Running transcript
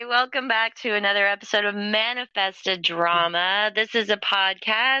welcome back to another episode of Manifested Drama. This is a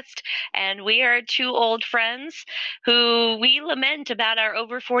podcast, and we are two old friends who we lament about our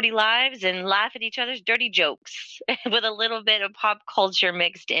over 40 lives and laugh at each other's dirty jokes with a little bit of pop culture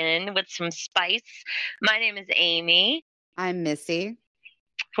mixed in with some spice. My name is Amy. I'm Missy.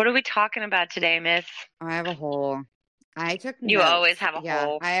 What are we talking about today, Miss? I have a whole. I took notes. You always have a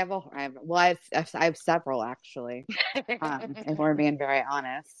whole. I have several actually. If we're being very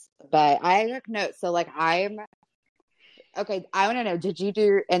honest, but I took notes. So okay. I want to know, did you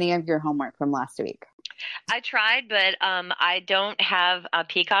do any of your homework from last week? I tried, but I don't have a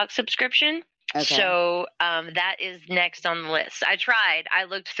Peacock subscription. Okay. So that is next on the list. I tried. I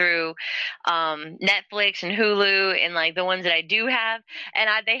looked through Netflix and Hulu and like the ones that I do have, and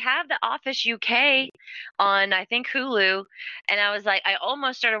they have The Office UK on I think Hulu, and I was like, I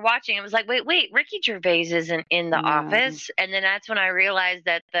almost started watching. I was like, wait, Ricky Gervais isn't in The Office, and then that's when I realized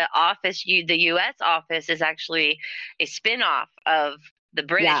that The Office, the U.S. Office, is actually a spinoff of the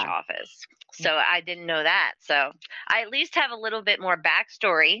British Office. So I didn't know that. So I at least have a little bit more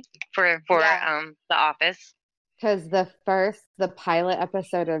backstory for The Office. Because the pilot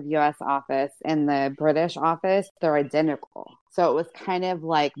episode of U.S. Office and the British Office, they're identical. So it was kind of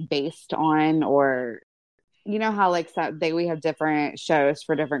like based on, or you know how like we have different shows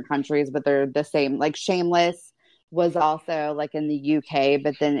for different countries, but they're the same. Like Shameless was also like in the UK,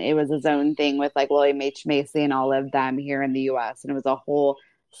 but then it was his own thing with like William H. Macy and all of them here in the US, and it was a whole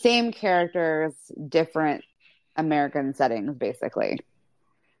same characters, different American settings, basically.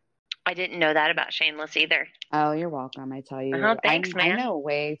 I didn't know that about Shameless either. Oh, you're welcome. I tell you. Thanks, man. I know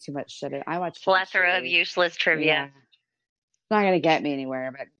way too much shit. I watch plethora of useless trivia. Yeah. It's not going to get me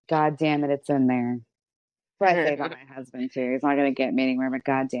anywhere, but God damn it, it's in there. But I say about my husband too. He's not going to get me anywhere, but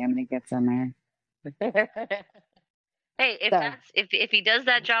God damn it, it gets in there. Hey, if he does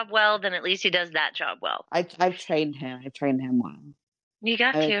that job well, then at least he does that job well. I've trained him. I've trained him well. You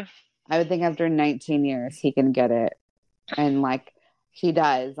got to. I would think after 19 years he can get it, and like he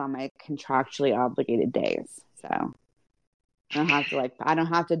does on my contractually obligated days. So I don't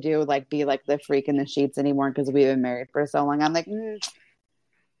have to be like the freak in the sheets anymore because we've been married for so long. I'm like,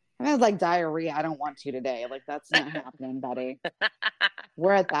 I have like diarrhea. I don't want to today. Like that's not happening, buddy.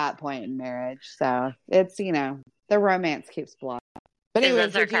 We're at that point in marriage, so it's the romance keeps flowing. But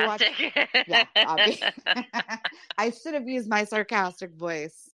anyways, did you watch? Yeah, I should have used my sarcastic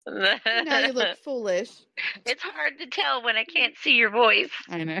voice. You look foolish. It's hard to tell when I can't see your voice.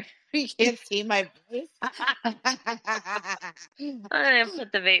 I know. You can't see my voice. I'm going to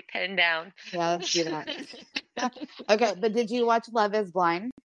put the vape pen down. Yeah, let's do that. Okay, but did you watch Love is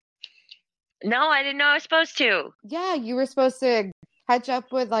Blind? No, I didn't know I was supposed to. Yeah, you were supposed to catch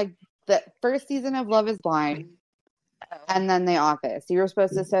up with like the first season of Love is Blind. And then The Office. You were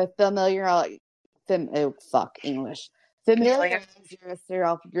supposed to say familiarize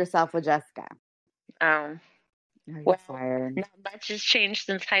yourself with Jessica. Oh. You're fired. Not much has changed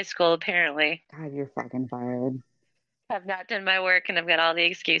since high school, apparently. God, you're fucking fired. I've not done my work and I've got all the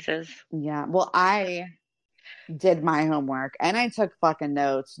excuses. Yeah, well, I did my homework and I took fucking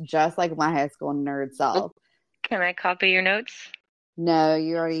notes just like my high school nerd self. Can I copy your notes? No,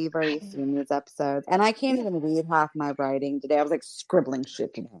 you've already seen these episodes. And I can't even read half my writing today. I was like scribbling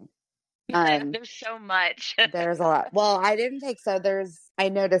shit today. There's so much. There's a lot. Well, I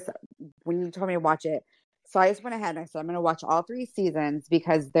noticed when you told me to watch it. So I just went ahead and I said, I'm going to watch all 3 seasons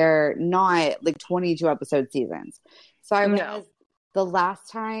because they're not like 22 episode seasons. So I realized the last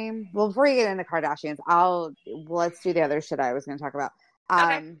time, well, before you get into Kardashians, let's do the other shit I was going to talk about.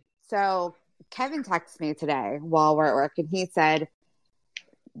 Okay. So Kevin texted me today while we're at work and he said,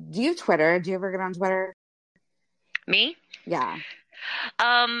 do you have Twitter? Do you ever get on Twitter? Me? Yeah.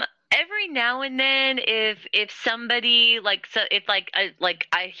 Every now and then, if somebody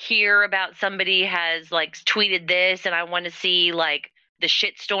I hear about somebody has like tweeted this, and I want to see like the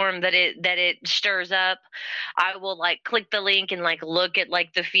shitstorm that it stirs up, I will like click the link and like look at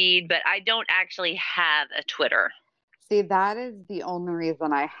like the feed. But I don't actually have a Twitter. See, that is the only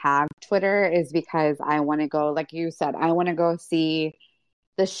reason I have Twitter is because I want to go, like you said, I want to go see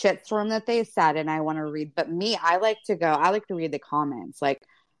the shitstorm that they said, and I want to read. But me, I like to read the comments. Like,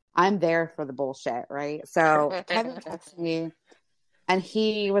 I'm there for the bullshit, right? So Kevin texted me, and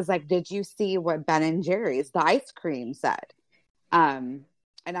he was like, "Did you see what Ben and Jerry's, the ice cream, said?" And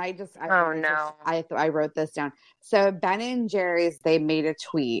I wrote this down. So Ben and Jerry's, they made a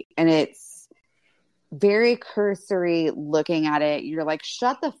tweet, and it's very cursory. Looking at it, you're like,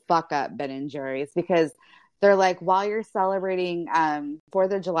 "Shut the fuck up, Ben and Jerry's," because they're like, while you're celebrating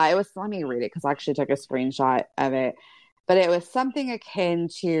 4th of July, let me read it because I actually took a screenshot of it. but it was something akin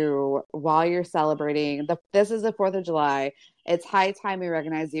to while you're celebrating, this is the 4th of July, it's high time we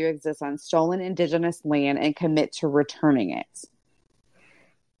recognize you exist on stolen indigenous land and commit to returning it.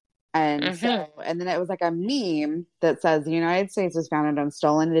 And so, and then it was like a meme that says the United States was founded on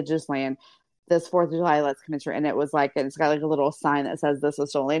stolen indigenous land. This 4th of July, let's commit to it. And it was like, and it's got like a little sign that says this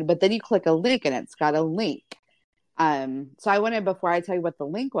was stolen. But then you click a link and it's got a link. So I wanted, before I tell you what the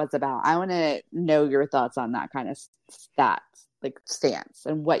link was about, I want to know your thoughts on that kind of stance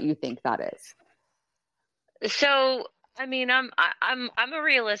and what you think that is. So, I mean, I'm a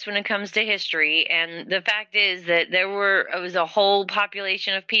realist when it comes to history, and the fact is that it was a whole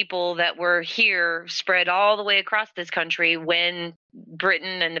population of people that were here, spread all the way across this country when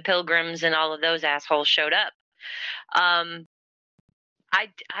Britain and the Pilgrims and all of those assholes showed up. I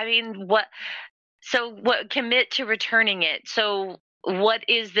mean, what? So, what? Commit to returning it. So, what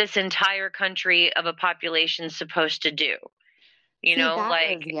is this entire country of a population supposed to do? You know,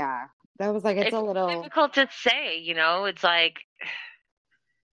 like, yeah. That was like, it's a little difficult to say, you know, it's like,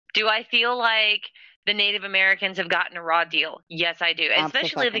 do I feel like the Native Americans have gotten a raw deal? Yes, I do.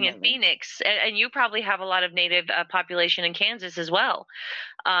 Especially living in Phoenix. And you probably have a lot of Native population in Kansas as well.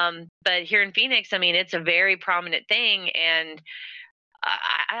 But here in Phoenix, I mean, it's a very prominent thing. And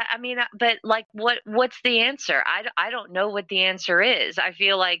I mean, but like, what's the answer? I don't know what the answer is. I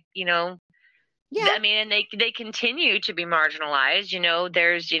feel like, you know, yeah. I mean, and they continue to be marginalized. You know,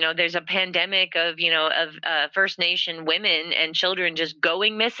 there's a pandemic of First Nation women and children just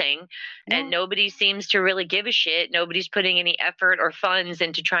going missing, and nobody seems to really give a shit. Nobody's putting any effort or funds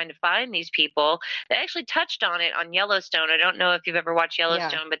into trying to find these people. They actually touched on it on Yellowstone. I don't know if you've ever watched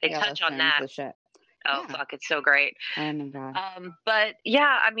Yellowstone, but they touch on that. Oh, yeah. Fuck, it's so great. Oh my God. But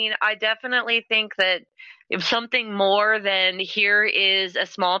yeah, I mean, I definitely think that if something more than here is a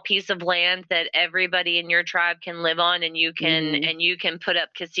small piece of land that everybody in your tribe can live on, and you can put up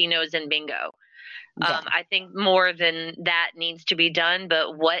casinos and bingo. Yeah. I think more than that needs to be done,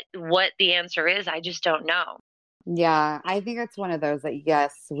 but what the answer is, I just don't know. Yeah, I think it's one of those that,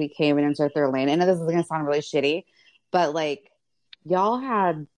 yes, we came in and took their land. I know this is going to sound really shitty, but like, y'all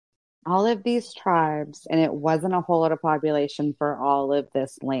had all of these tribes, and it wasn't a whole lot of population for all of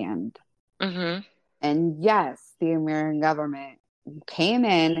this land. Mm-hmm. And yes, the American government came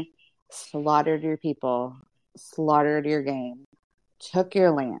in, slaughtered your people, slaughtered your game, took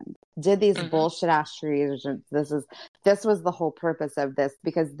your land, did these bullshit ass treaties. This was the whole purpose of this,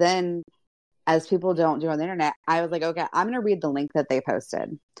 because then, as people don't do on the internet, I was like, okay, I'm going to read the link that they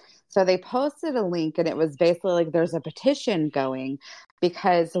posted. So they posted a link, and it was basically like, there's a petition going,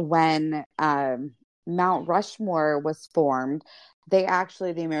 because when Mount Rushmore was formed, the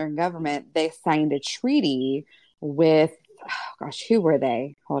American government, they signed a treaty with, who were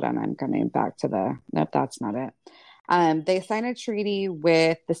they? Hold on, I'm coming back to nope, that's not it. They signed a treaty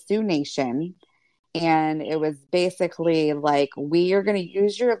with the Sioux Nation, and it was basically like, we are going to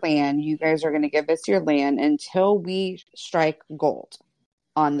use your land. You guys are going to give us your land until we strike gold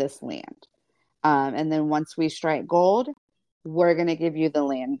on this land. And then once we strike gold, we're going to give you the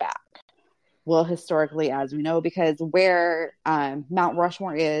land back. Well, historically, as we know, because where Mount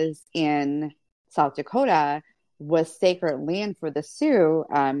Rushmore is in South Dakota was sacred land for the Sioux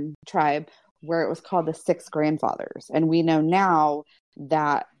tribe, where it was called the Six Grandfathers. And we know now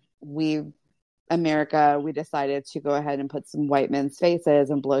that we decided to go ahead and put some white men's faces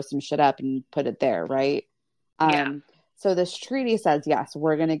and blow some shit up and put it there, right? Yeah. So this treaty says, yes,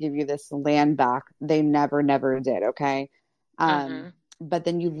 we're going to give you this land back. They never did, okay? But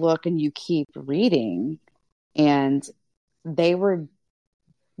then you look and you keep reading, and they were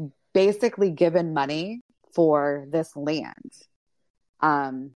basically given money for this land.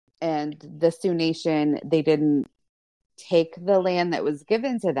 And the Sioux Nation, they didn't take the land that was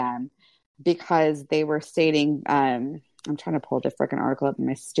given to them, because they were stating, I'm trying to pull the freaking article up, and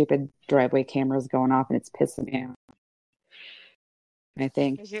my stupid driveway camera is going off, and it's pissing me off. I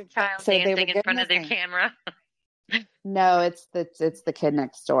think. Is your child dancing in front of their camera? No, it's the kid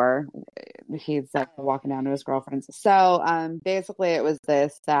next door. He's walking down to his girlfriend's. So basically it was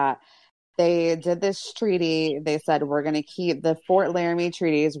that they did this treaty. They said, we're going to keep the Fort Laramie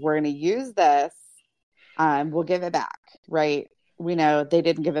treaties. We're going to use this. We'll give it back, right? We know they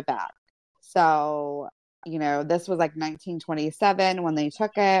didn't give it back. So, this was like 1927 when they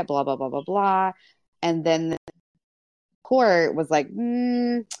took it, blah, blah, blah, blah, blah. And then the court was like,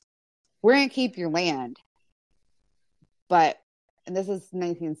 we're going to keep your land. And this is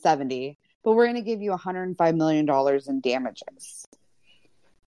 1970, but we're going to give you $105 million in damages.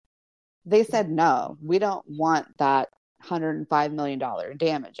 They said, no, we don't want that $105 million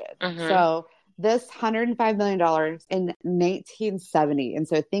damages. So This $105 million in 1970. And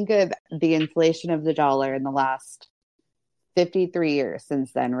so think of the inflation of the dollar in the last 53 years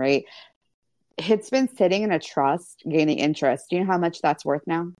since then, right? It's been sitting in a trust, gaining interest. Do you know how much that's worth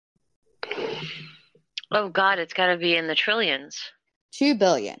now? Oh God, it's got to be in the trillions. $2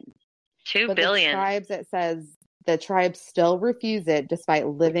 billion. 2 billion. The tribes, it says, the tribes still refuse it despite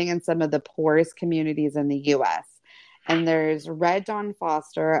living in some of the poorest communities in the U.S. And there's Red Dawn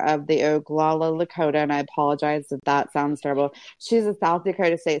Foster of the Oglala Lakota, and I apologize if that sounds terrible. She's a South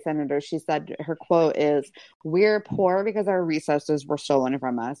Dakota state senator. She said her quote is, "We're poor because our resources were stolen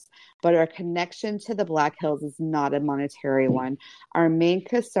from us, but our connection to the Black Hills is not a monetary one. Our main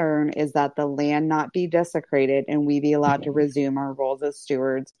concern is that the land not be desecrated and we be allowed to resume our roles as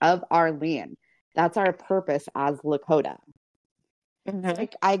stewards of our land. That's our purpose as Lakota." Mm-hmm.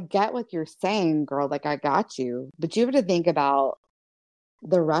 Like, I get what you're saying, girl. Like, I got you. But you have to think about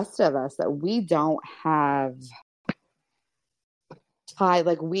the rest of us that we don't have ties.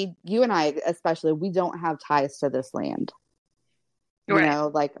 Like, you and I, especially, we don't have ties to this land. You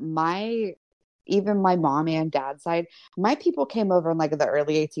know, like even my mom and dad's side, my people came over in like the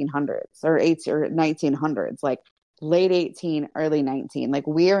early 1800s or 1900s, like late 18, early 19. Like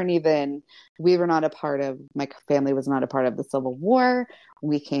we were not a part of, my family was not a part of the Civil War.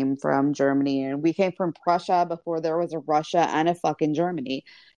 We came from Germany and we came from Prussia before there was a Russia and a fucking Germany,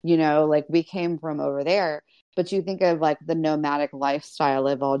 you know, like we came from over there. But you think of like the nomadic lifestyle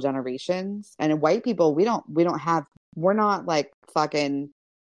of all generations, and white people, we're not like fucking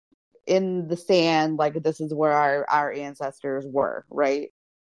in the sand, like this is where our ancestors were, right?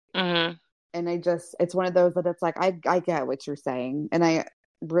 Mm-hmm. And it's one of those that it's like, I get what you're saying and I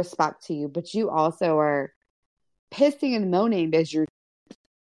respect to you, but you also are pissing and moaning because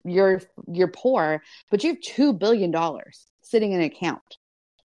you're poor, but you have $2 billion sitting in an account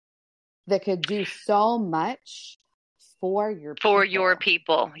that could do so much for your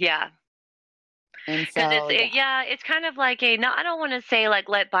people. Yeah. And so, it's kind of like I don't want to say like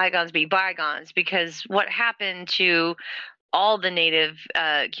let bygones be bygones, because what happened to all the native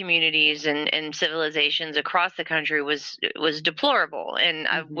communities and civilizations across the country was deplorable, and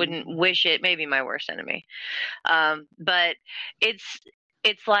I wouldn't wish it. Maybe my worst enemy, but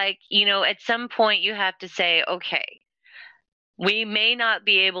it's like, you know, at some point you have to say, okay, we may not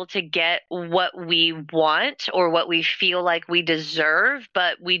be able to get what we want or what we feel like we deserve,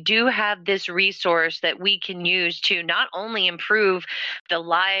 but we do have this resource that we can use to not only improve the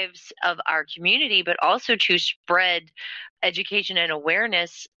lives of our community, but also to spread education and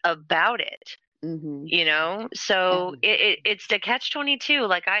awareness about it. You know, so it's the catch-22.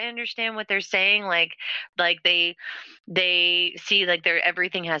 Like, I understand what they're saying. Like they see like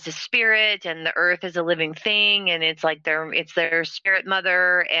everything has a spirit and the earth is a living thing, and it's like it's their spirit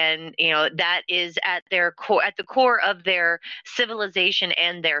mother, and you know that is at the core of their civilization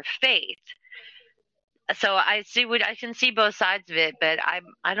and their faith. So I can see both sides of it, but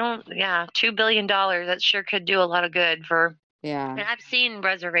I don't. Yeah, $2 billion, that sure could do a lot of good for. Yeah. And I've seen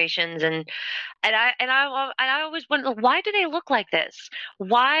reservations, and I always wonder, why do they look like this?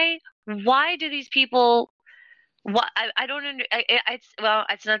 Why do these people? What I don't under. It's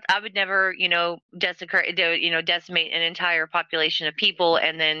not. I would never, decimate an entire population of people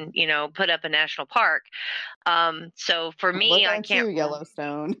and then, put up a national park. So for me, I can't. You,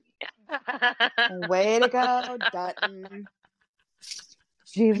 Yellowstone. Way to go, Dutton.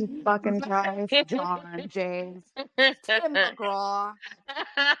 Jesus fucking Christ, John, James, Tim McGraw.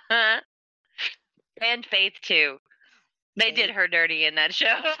 And Faith, too. They did her dirty in that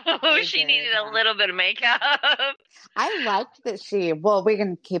show. She needed a little bit of makeup. I liked that we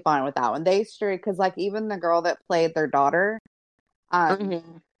can keep on with that one. They straight, because like even the girl that played their daughter,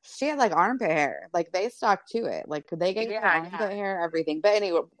 she had like armpit hair. Like they stuck to it. Like they gave her armpit hair, everything. But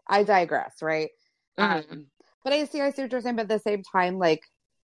anyway, I digress, right? But I see what you're saying. But at the same time, like,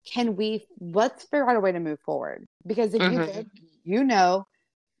 let's figure out a way to move forward. Because if you did,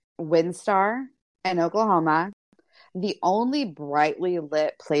 Windstar and Oklahoma, the only brightly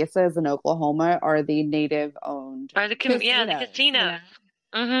lit places in Oklahoma are the native-owned casinos. The casinos.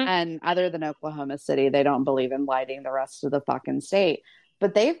 And other than Oklahoma City, they don't believe in lighting the rest of the fucking state.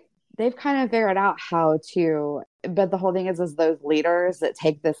 But they've kind of figured out how to. But the whole thing is those leaders that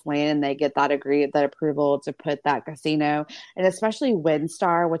take this land and they get that approval to put that casino, and especially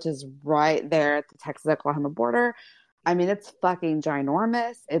Windstar, which is right there at the Texas-Oklahoma border. I mean, it's fucking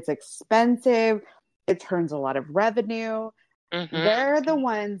ginormous. It's expensive. It turns a lot of revenue. They're the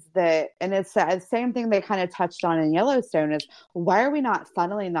ones that, and it's the same thing they kind of touched on in Yellowstone, is why are we not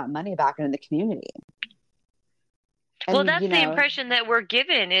funneling that money back into the community? Well, And that's the impression that we're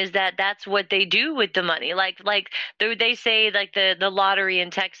given, is that that's what they do with the money. Like they say, like the lottery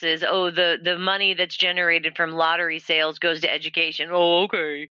in Texas. Oh, the money that's generated from lottery sales goes to education. Oh,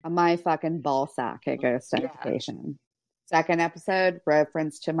 okay. my fucking ball sack, it goes to education. Second episode,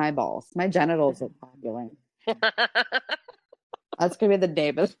 reference to my balls. My genitals are popular. That's gonna be the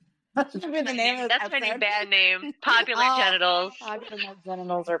name of. That's gonna be the name of. That's my new bad name. Popular genitals. Popular, my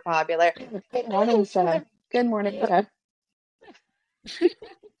genitals are popular. Good morning, show. Good morning, show.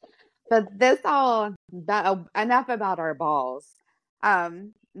 But this all that enough about our balls.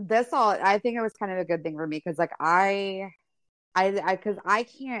 This all I think it was kind of a good thing for me because like because I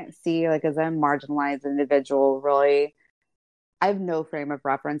can't see like as a marginalized individual really. I have no frame of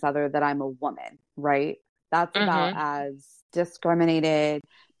reference other than I'm a woman, right? That's about as discriminated,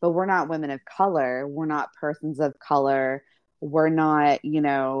 but we're not women of color. We're not persons of color. We're not,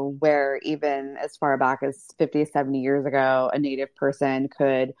 where even as far back as 50, 70 years ago, a Native person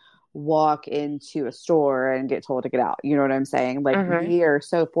could walk into a store and get told to get out. You know what I'm saying? Like we are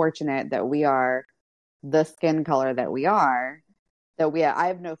so fortunate that we are the skin color that we are. I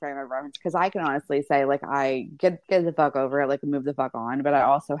have no frame of reference because I can honestly say like I get the fuck over it, like move the fuck on, but I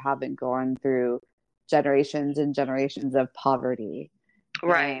also haven't gone through generations and generations of poverty,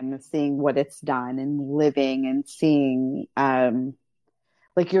 right? And seeing what it's done and living and seeing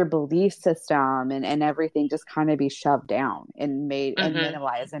like your belief system and everything just kind of be shoved down and made and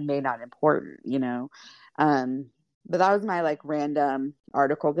minimalized and made not important, But that was my like random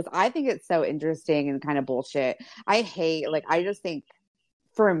article because I think it's so interesting and kind of bullshit. I just think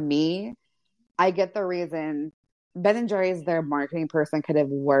for me, I get the reason Ben and Jerry's, their marketing person could have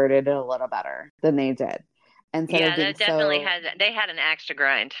worded it a little better than they did. Instead of being that definitely so they had an axe to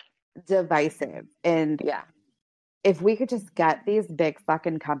grind. divisive. And if we could just get these big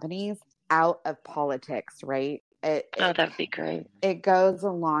fucking companies out of politics, right? That'd be great. It goes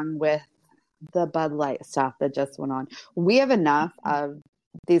along with the Bud Light stuff that just went on. We have enough of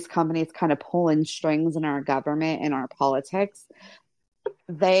these companies kind of pulling strings in our government and our politics.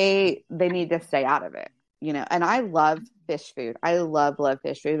 They need to stay out of it, And I love fish food. I love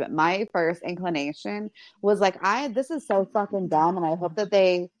fish food. But my first inclination was like, this is so fucking dumb, and I hope that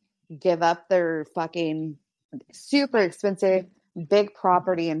they give up their fucking super expensive big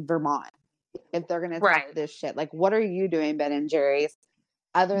property in Vermont if they're gonna talk this shit. Like, what are you doing, Ben and Jerry's,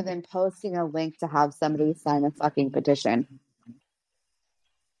 other than posting a link to have somebody sign a fucking petition?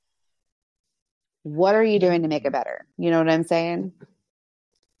 What are you doing to make it better? You know what I'm saying?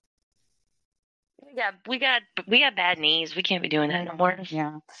 Yeah, we got bad knees. We can't be doing that no more.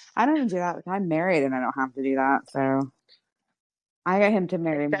 Yeah, I don't even do that. I'm married and I don't have to do that. So I got him to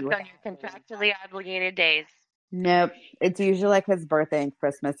marry me. Except on your contractually obligated days. Nope, it's usually like his birthday and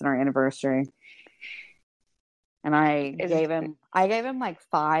Christmas and our anniversary. And I gave him like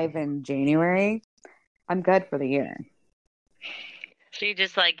 5 in January. I'm good for the year. So you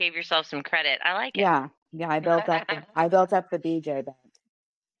just like gave yourself some credit. I like it. Yeah. I built up the BJ band.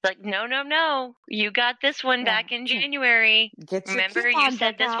 Like, no. You got this one back in January. Remember, you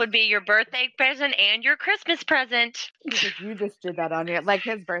said this would be your birthday present and your Christmas present. You just did that on your, like,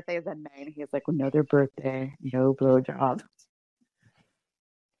 his birthday is in May, and he's like, another birthday, no blowjob.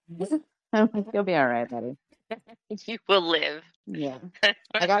 I'm like, you'll be all right, buddy. You will live. Yeah.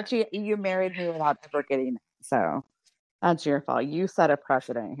 I got you. You married me without ever getting it, so that's your fault. You set a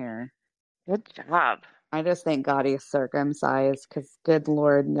precedent here. Good job. I just thank God he's circumcised because, good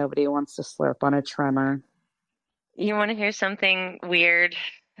Lord, nobody wants to slurp on a tremor. You want to hear something weird?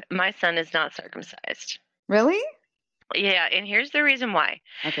 My son is not circumcised. Really? Yeah, and here's the reason why.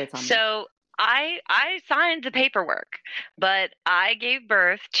 Okay, tell me. So I signed the paperwork, but I gave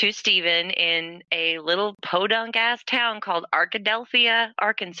birth to Stephen in a little podunk-ass town called Arkadelphia,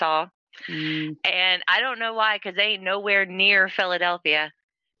 Arkansas. And I don't know why, because they ain't nowhere near Philadelphia.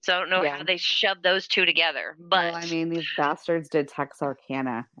 So I don't know how they shoved those two together. But well, I mean, these bastards did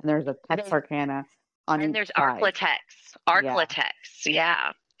Texarkana, and there's a Texarkana on and there's Arklatex.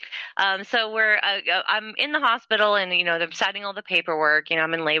 Yeah. So I'm in the hospital, and they're signing all the paperwork.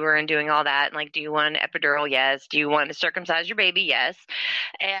 I'm in labor and doing all that. And like, do you want an epidural? Yes. Do you want to circumcise your baby? Yes.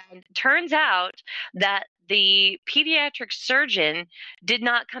 And turns out that the pediatric surgeon did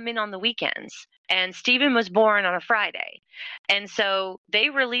not come in on the weekends. And Stephen was born on a Friday. And so they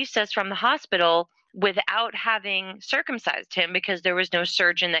released us from the hospital without having circumcised him because there was no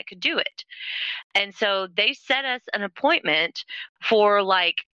surgeon that could do it. And so they set us an appointment for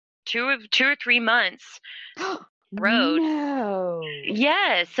like 2 or 3 months road. No.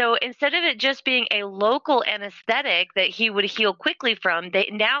 Yeah, so instead of it just being a local anesthetic that he would heal quickly from, they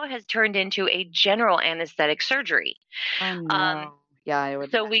now has turned into a general anesthetic surgery. Oh no. Yeah, it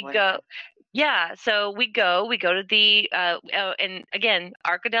would So we probably. go, yeah, so we go to the and again,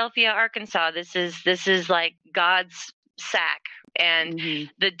 Arkadelphia, Arkansas. This is like God's sack. And Mm-hmm.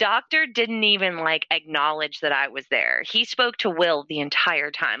 the doctor didn't even like acknowledge that I was there. He spoke to Will the entire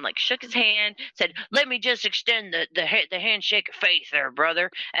time, like shook his hand, said, "Let me just extend the handshake of faith, there, brother."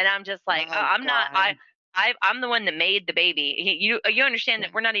 And I'm just like, Oh I'm not. God. I'm the one that made the baby. You understand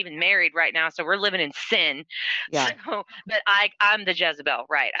that we're not even married right now, so we're living in sin. Yeah. So, but I'm the Jezebel,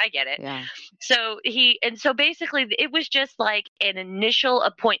 right? I get it. Yeah. So basically it was just like an initial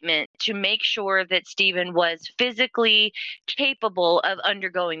appointment to make sure that Stephen was physically capable of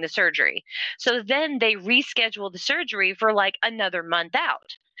undergoing the surgery. So then they rescheduled the surgery for like another month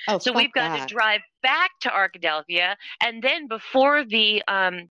out. Oh, So fuck we've got that. to drive back to Arkadelphia, and then before the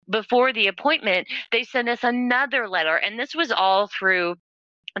appointment, they sent us another letter, and this was all through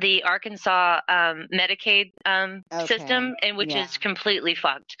the Arkansas Medicaid system, and which Yeah. is completely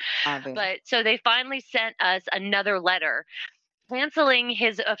fucked. Obvious. But so they finally sent us another letter canceling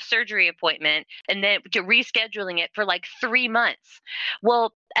his surgery appointment and then to rescheduling it for like 3 months.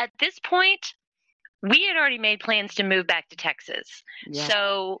 Well, at this point, we had already made plans to move back to Texas. Yeah.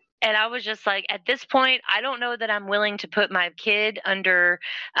 So, and I was just like, at this point, I don't know that I'm willing to put my kid under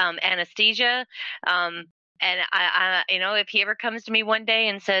anesthesia. And if he ever comes to me one day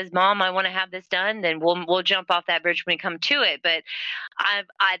and says, "Mom, I want to have this done," then we'll jump off that bridge when we come to it. But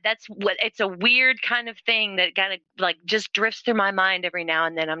that's what it's a weird kind of thing that kind of like just drifts through my mind every now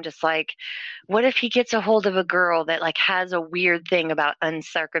and then. I'm just like, what if he gets a hold of a girl that like has a weird thing about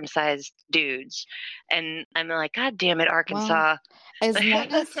uncircumcised dudes? And I'm like, God damn it, Arkansas. Well, as long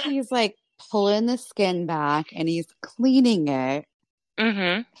as he's like pulling the skin back and he's cleaning it,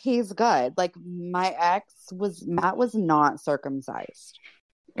 mm-hmm. he's good. Like Matt was not circumcised.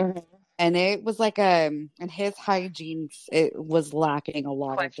 Mm-hmm. And it was like and his hygiene, it was lacking a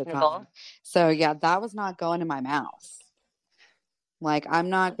lot of the time. So yeah, that was not going in my mouth. Like I'm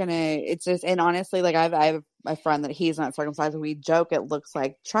not gonna. It's just, and honestly, like I have a friend that he's not circumcised, and we joke it looks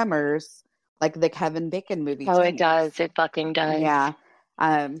like Tremors, like the Kevin Bacon movie. Oh, it does. It fucking does. Yeah.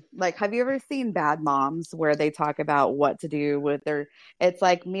 Like, have you ever seen Bad Moms where they talk about what to do with their? It's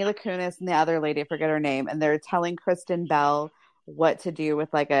like Mila Kunis and the other lady, I forget her name, and they're telling Kristen Bell what to do with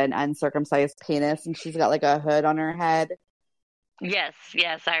like an uncircumcised penis, and she's got like a hood on her head. Yes,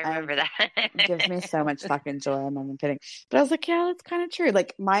 I remember that. It gives me so much fucking joy. I'm not even kidding. But I was like, yeah, that's kind of true.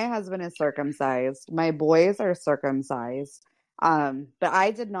 Like, my husband is circumcised. My boys are circumcised. But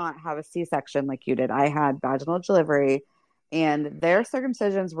I did not have a C-section like you did. I had vaginal delivery, and their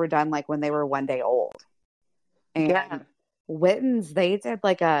circumcisions were done like when they were 1 day old. And yeah. Witten's, they put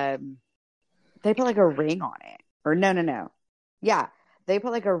like a ring on it. Or no. Yeah. They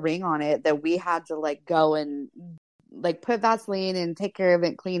put like a ring on it that we had to like go and like put Vaseline and take care of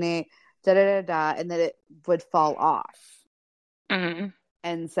it, clean it, and then it would fall off. Mm-hmm.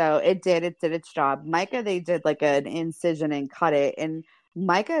 And so it did its job. Micah, they did like an incision and cut it. And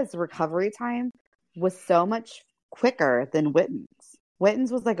Micah's recovery time was so much quicker than Witten's.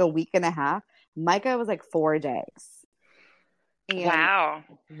 Witten's was like a week and a half. Micah was like 4 days. And wow.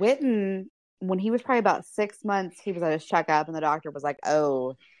 Witten, when he was probably about 6 months, he was at his checkup and the doctor was like,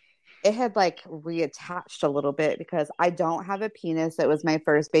 oh, it had like reattached a little bit because I don't have a penis. It was my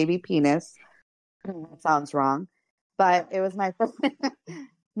first baby penis. That sounds wrong, but it was my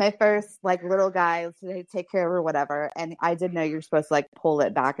first like little guy to take care of or whatever. And I didn't know you're supposed to like pull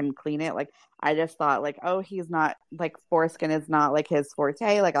it back and clean it. Like I just thought like, oh, he's not like foreskin is not like his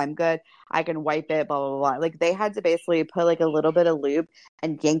forte. Like I'm good. I can wipe it, blah, blah, blah. Like they had to basically put like a little bit of lube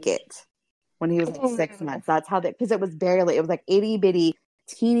and yank it when he was like 6 months. That's how because it was like itty bitty,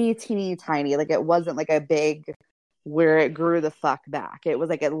 teeny tiny. Like it wasn't like a big where it grew the fuck back. It was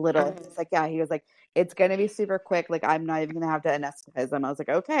like a little, it's like, yeah, he was like, it's going to be super quick. Like, I'm not even going to have to anesthetize him. I was like,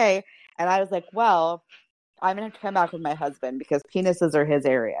 okay. And I was like, well, I'm going to come back with my husband because penises are his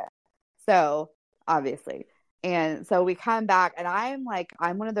area. So obviously. And so we come back and I'm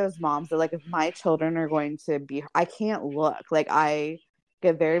one of those moms that like, if my children are going to be, I can't look. Like I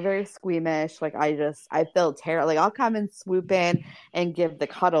get very, very squeamish. Like I feel terrible. Like I'll come and swoop in and give the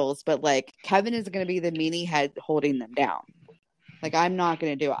cuddles, but like Kevin is going to be the meanie head holding them down. Like I'm not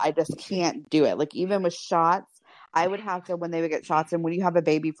going to do it. I just can't do it. Like even with shots, I would have to, when they would get shots, and when you have a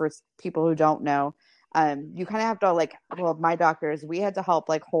baby, for people who don't know, you kind of have to like, well, my doctors, we had to help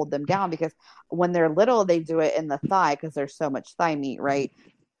like hold them down because when they're little, they do it in the thigh because there's so much thigh meat, right?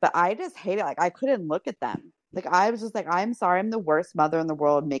 But I just hate it. Like I couldn't look at them. Like, I was just like, I'm sorry, I'm the worst mother in the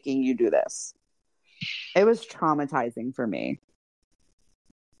world making you do this. It was traumatizing for me.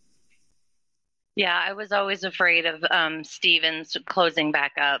 Yeah, I was always afraid of Stevens closing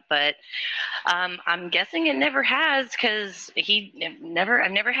back up, but I'm guessing it never has because I've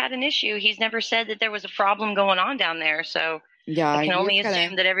never had an issue. He's never said that there was a problem going on down there. So Yeah, I can only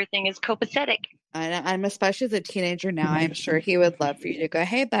assume that everything is copacetic. I'm especially as a teenager now, I'm sure he would love for you to go,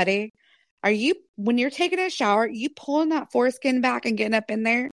 hey, buddy, when you're taking a shower, you pulling that foreskin back and getting up in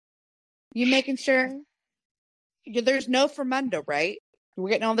there? You making sure there's no fermento, right? We're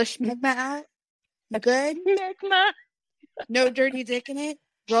getting all the schmegma out? Good? Schmegma? No dirty dick in it?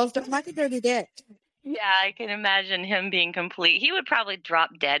 Girls don't like a dirty dick. Yeah, I can imagine him being complete. He would probably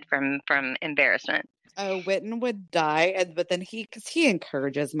drop dead from embarrassment. Oh, Witten would die, but then because he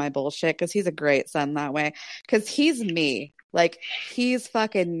encourages my bullshit because he's a great son that way. Because he's me. Like, he's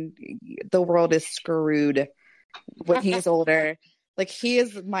fucking, the world is screwed when he's older. Like, he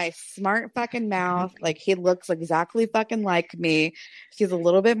is my smart fucking mouth. Like, he looks exactly fucking like me. He's a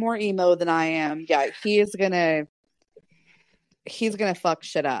little bit more emo than I am. Yeah, he's gonna fuck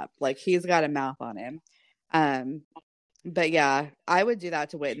shit up. Like, he's got a mouth on him. But yeah, I would do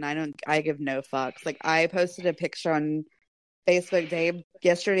that to Witten. I give no fucks. Like, I posted a picture on Facebook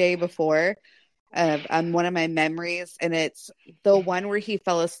yesterday before of one of my memories, and it's the one where he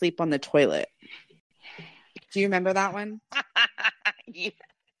fell asleep on the toilet. Do you remember that one? Yeah.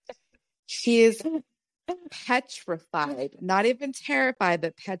 She is petrified, not even terrified,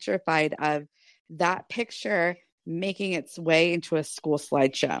 but petrified of that picture making its way into a school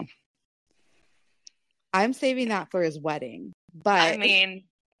slideshow. I'm saving that for his wedding. But I mean,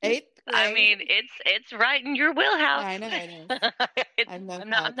 it's right in your wheelhouse. I know. I'm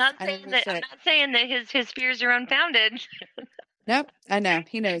not saying that his fears are unfounded. Nope, I know.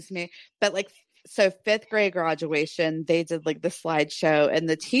 He knows me. But like, so 5th grade graduation, they did like the slideshow, and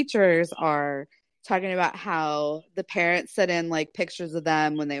the teachers are talking about how the parents sent in like pictures of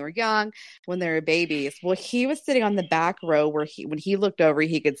them when they were young, when they were babies. Well, he was sitting on the back row where when he looked over,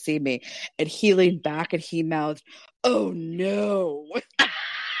 he could see me, and he leaned back and he mouthed, "Oh no."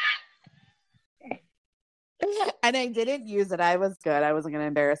 And I didn't use it. I was good. I wasn't going to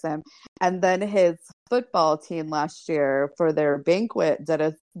embarrass him. And then his football team last year for their banquet did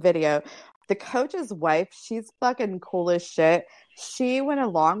a video. The coach's wife, she's fucking cool as shit. She went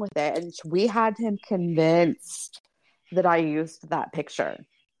along with it, and we had him convinced that I used that picture.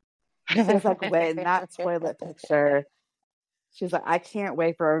 She was like, wait, in that toilet picture. She's like, I can't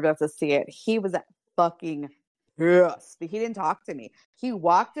wait for everybody to see it. He was fucking pissed. He didn't talk to me. He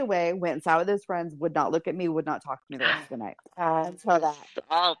walked away, went and sat with his friends, would not look at me, would not talk to me the rest of the night.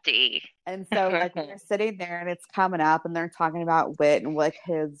 Salty. And so like we're sitting there and it's coming up and they're talking about Wit and like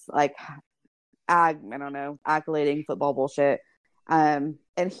his like I don't know, accolading football bullshit. And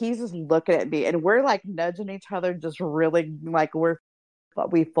he's just looking at me and we're like nudging each other, just really like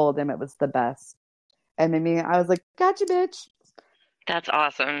we fooled him. It was the best. And I was like, gotcha, bitch. That's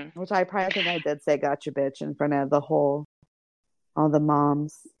awesome. Which I probably think I did say gotcha, bitch, in front of all the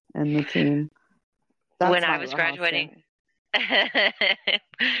moms and the team. When I was graduating,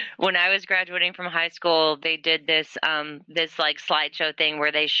 when I was graduating from high school, they did this like slideshow thing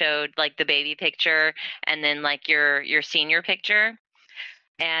where they showed like the baby picture and then like your senior picture.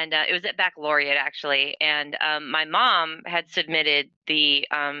 And it was at baccalaureate actually. And my mom had submitted the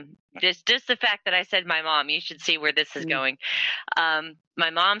just the fact that I said my mom, you should see where this is going. My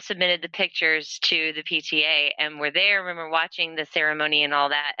mom submitted the pictures to the PTA and we're there. Remember watching the ceremony and all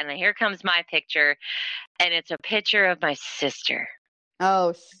that. And then here comes my picture, and it's a picture of my sister.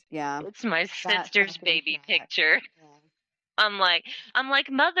 Oh yeah, it's my sister's baby picture. Yeah. I'm like,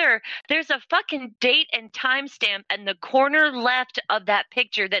 Mother, there's a fucking date and timestamp in the corner left of that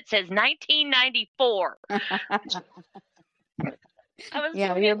picture that says 1994.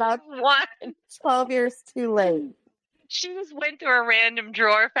 You're about 12 years too late. She just went through a random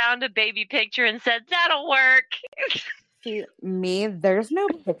drawer, found a baby picture, and said, that'll work. See, there's no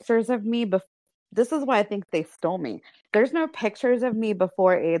pictures of me before. This is why I think they stole me. There's no pictures of me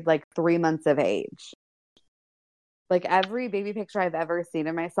before age, like 3 months of age. Like every baby picture I've ever seen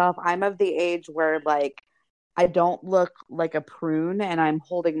of myself, I'm of the age where like I don't look like a prune and I'm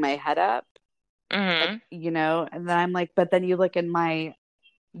holding my head up. Mm-hmm. Like, and then I'm like, but then you look in my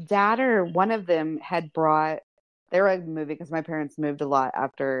dad or one of them had brought, they were like moving because my parents moved a lot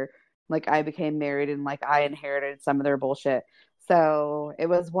after like I became married and like I inherited some of their bullshit. So it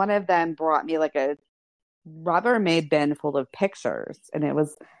was one of them brought me like a Rubbermaid bin full of pictures, and it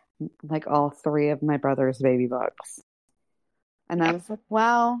was like all 3 of my brother's baby books. And I was like,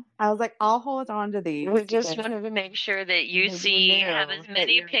 well, I'll hold on to these. We just wanted to make sure that you have as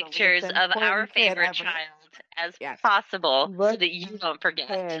many pictures of our favorite child as possible so that you don't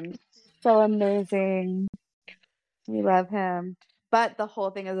forget. So amazing. We love him. But the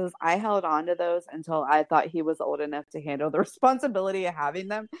whole thing is I held on to those until I thought he was old enough to handle the responsibility of having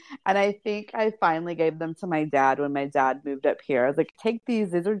them. And I think I finally gave them to my dad when my dad moved up here. I was like, take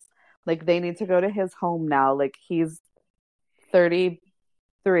these. These are like, they need to go to his home now. Like, he's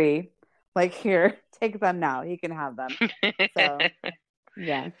 33. Like, here, take them now. He can have them. So,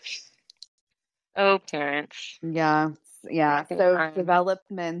 yeah. Oh, parents. Yeah. Yeah. So,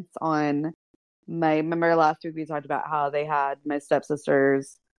 developments on remember last week we talked about how they had my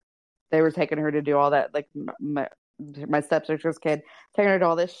stepsisters, they were taking her to do all that, like my stepsister's kid, taking her to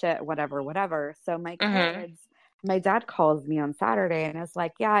all this shit, whatever. So my kids, my dad calls me on Saturday and is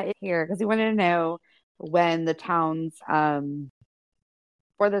like, yeah, it's here, because he wanted to know when the town's 4th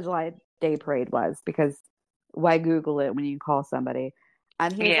of July Day Parade was, because why Google it when you call somebody?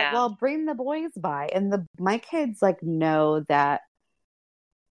 And he's like, well, bring the boys by. And my kids like know that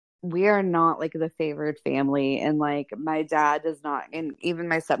we are not like the favored family, and like my dad does not, and even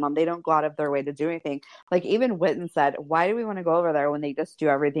my stepmom, they don't go out of their way to do anything. Like even Witten said, why do we want to go over there when they just do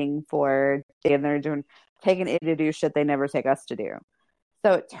everything for, and they're taking it to do shit they never take us to do.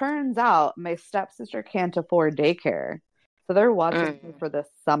 So it turns out my stepsister can't afford daycare, so they're watching her for the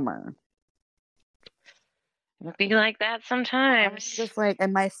summer. It'll be like that sometimes. Just like,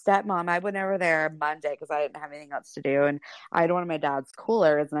 and my stepmom, I went over there Monday because I didn't have anything else to do, and I had one of my dad's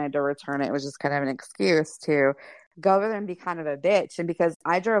coolers, and I had to return it. It was just kind of an excuse to go over there and be kind of a bitch. And because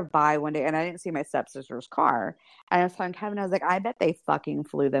I drove by one day and I didn't see my stepsister's car, and I was telling Kevin, I was like, I bet they fucking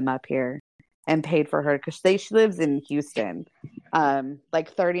flew them up here and paid for her, because she lives in Houston,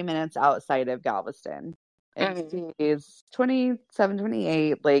 like 30 minutes outside of Galveston, and she's 27,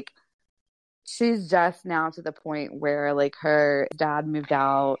 28, like. She's just now to the point where like her dad moved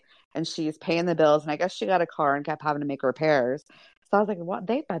out and she's paying the bills, and I guess she got a car and kept having to make repairs. So I was like, what?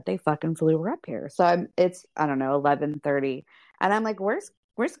 They fucking flew her up here. So it's I don't know, 11:30, and I'm like, where's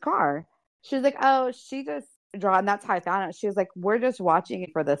the car? She's like, oh, she just drawn. That's how I found out. She was like, we're just watching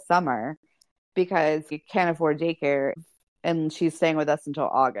it for the summer because you can't afford daycare, and she's staying with us until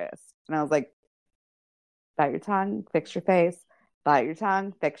August. And I was like, bite your tongue, fix your face. Bite your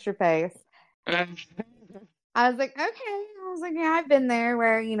tongue, fix your face. I was like, okay. I was like, yeah, I've been there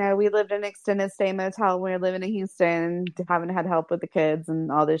where, we lived in an extended stay motel when we were living in Houston, haven't had help with the kids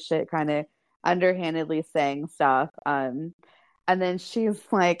and all this shit, kind of underhandedly saying stuff. And then she's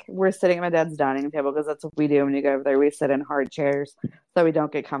like, we're sitting at my dad's dining table because that's what we do when you go over there. We sit in hard chairs so we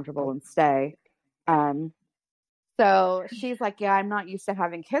don't get comfortable and stay. So she's like, yeah, I'm not used to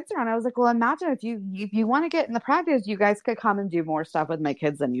having kids around. I was like, well, imagine if you want to get in the practice, you guys could come and do more stuff with my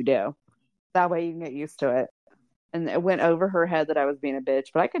kids than you do. That way you can get used to it. And it went over her head that I was being a bitch,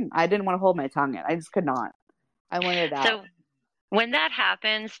 but I didn't want to hold my tongue in. I just could not. I wanted it out. So when that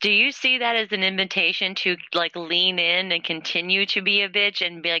happens, do you see that as an invitation to like lean in and continue to be a bitch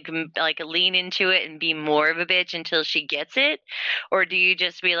and be like lean into it and be more of a bitch until she gets it? Or do you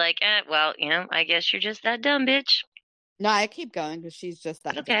just be like, well, I guess you're just that dumb bitch? No, I keep going because she's just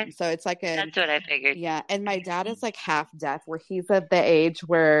that dumb. So it's like that's what I figured. Yeah, and my dad is like half deaf, where he's at the age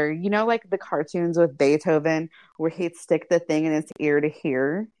where, like the cartoons with Beethoven, where he'd stick the thing in his ear to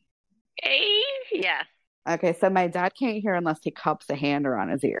hear. Hey, yeah. Okay, so my dad can't hear unless he cups a hand around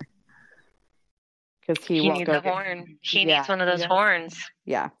his ear. Because he won't needs a horn. He needs one of those horns.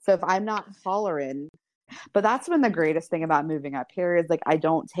 Yeah, so if I'm not hollering, but that's been the greatest thing about moving up here is like I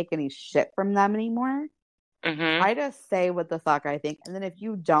don't take any shit from them anymore. I just say what the fuck I think, and then if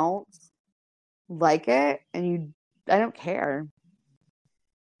you don't like it and I don't care.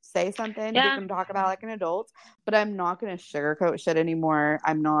 Say something. We can talk about it like an adult, but I'm not going to sugarcoat shit anymore.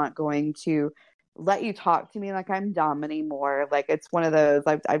 I'm not going to let you talk to me like I'm dumb anymore. Like it's one of those.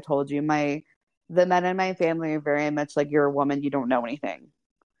 I've told you, the men in my family are very much like, you're a woman, you don't know anything.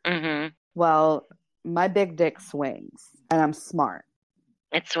 Well, my big dick swings, and I'm smart.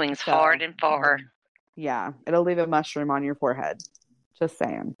 It swings hard and far. Yeah, it'll leave a mushroom on your forehead. Just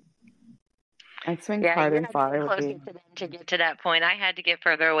saying. It swings hard and far. Closer to them to get to that point. I had to get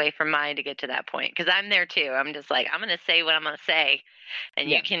further away from mine to get to that point because I'm there too. I'm just like, I'm going to say what I'm going to say, and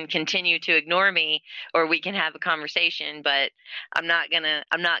you can continue to ignore me, or we can have a conversation. But I'm not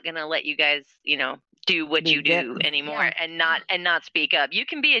gonna let you guys, do what you do anymore, and not speak up. You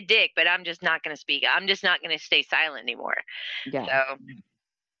can be a dick, but I'm just not going to speak up. I'm just not going to stay silent anymore. Yeah. So.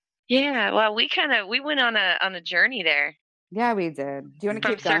 Yeah, well, we went on a journey there. Yeah, we did. Do you want to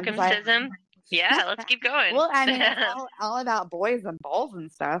keep going? Circumcision? Yeah, let's keep going. Well, I mean, it's all about boys and balls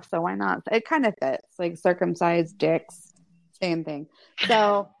and stuff, so why not? It kind of fits, like circumcised dicks, same thing.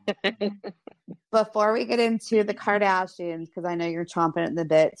 So before we get into the Kardashians, because I know you're chomping at the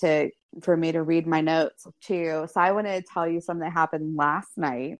bit for me to read my notes too. So I want to tell you something that happened last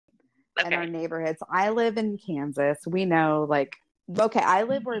night in our neighborhood. So I live in Kansas. We know, like, I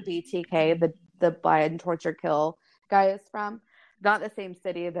live where BTK, the Blind Torture Kill guy is from. Not the same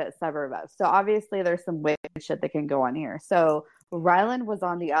city, but suburb of. So obviously there's some weird shit that can go on here. So Ryland was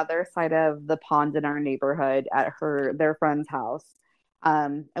on the other side of the pond in our neighborhood at their friend's house.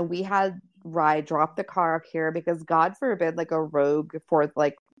 And we had Rye drop the car up here because God forbid, like, a rogue for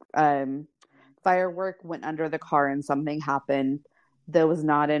like firework went under the car and something happened that was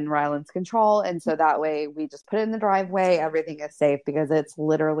not in Ryland's control. And so that way we just put it in the driveway. Everything is safe because it's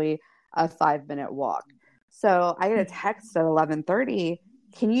literally a 5-minute walk. So I get a text at 11:30.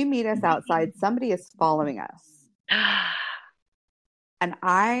 Can you meet us outside? Somebody is following us. And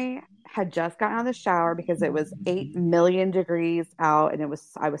I had just gotten out of the shower because it was 8 million degrees out and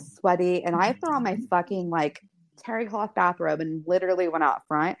I was sweaty. And I threw on my fucking like terry cloth bathrobe and literally went out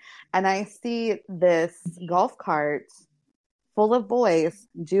front. And I see this golf cart full of boys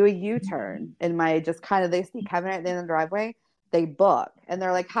do a U-turn. And they see Kevin at the end of the driveway. They book and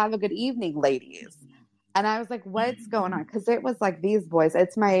they're like, have a good evening, ladies. And I was like, what's going on? Because it was like these boys,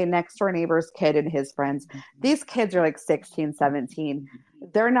 it's my next door neighbor's kid and his friends. These kids are like 16, 17.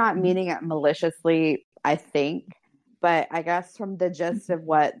 They're not meaning it maliciously, I think. But I guess from the gist of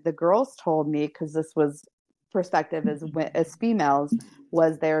what the girls told me, because this was perspective as females,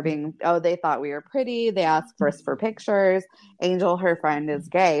 was they thought we were pretty. They asked for us for pictures. Angel, her friend, is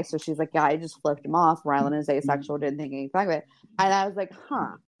gay. So she's like, yeah, I just flipped him off. Rylan is asexual, didn't think anything of it. And I was like,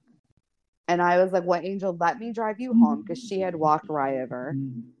 huh. And I was like, well, Angel, let me drive you home, because she had walked Rye over.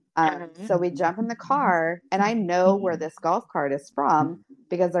 So we jump in the car, and I know where this golf cart is from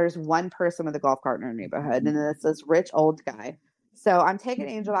because there's one person with a golf cart in our neighborhood, and it's this rich old guy. So I'm taking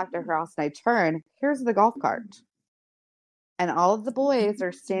Angel back to her house, and I turn, here's the golf cart. And all of the boys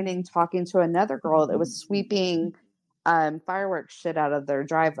are standing talking to another girl that was sweeping fireworks shit out of their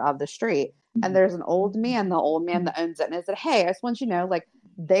drive out of the street. And there's the old man that owns it. And I said, hey, I just want you to know, like,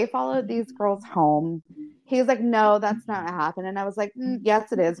 they followed these girls home. He's like, no, that's not what happened. And I was like,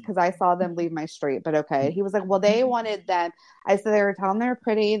 yes, it is, because I saw them leave my street, but okay. He was like, well, they wanted them. I said, they were telling they're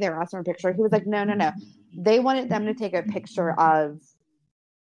pretty. They were asking for a picture. He was like, no. They wanted them to take a picture of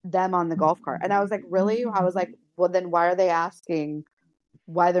them on the golf cart. And I was like, really? I was like, well, then why are they asking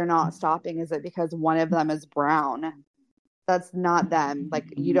why they're not stopping? Is it because one of them is brown? That's not them. Like,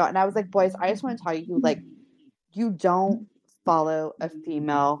 you don't. And I was like, boys, I just want to tell you, like, you don't follow a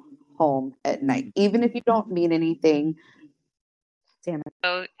female home at night, even if you don't mean anything. Damn it.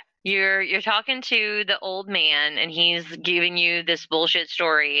 So you're talking to the old man, and he's giving you this bullshit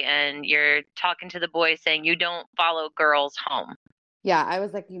story, and you're talking to the boy saying you don't follow girls home. Yeah, I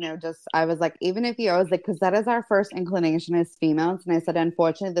was like, I was like, even if I was like, because that is our first inclination as females. And I said,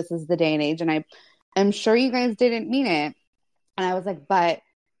 unfortunately, this is the day and age. And I'm sure you guys didn't mean it. And I was like, but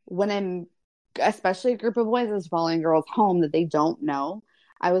when especially a group of boys is following girls home that they don't know,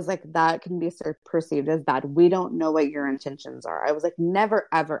 I was like, that can be perceived as bad. We don't know what your intentions are. I was like, never,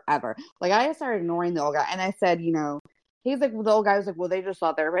 ever, ever. Like, I just started ignoring the old guy. And I said, he's like, well, the old guy was like, well, they just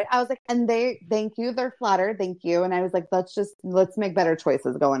thought they were right. I was like, and thank you. They're flattered. Thank you. And I was like, let's make better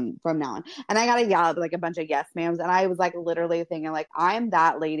choices going from now on. And I got to yell at like a bunch of yes ma'ams. And I was like, literally thinking like, I'm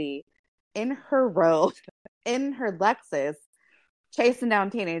that lady in her robe, in her Lexus, chasing down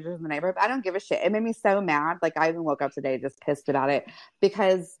teenagers in the neighborhood. I don't give a shit. It made me so mad. Like, I even woke up today just pissed about it,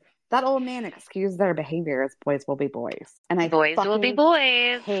 because that old man excused their behavior as boys will be boys. And boys will be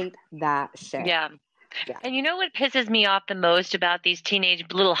boys. Hate that shit. Yeah. And you know what pisses me off the most about these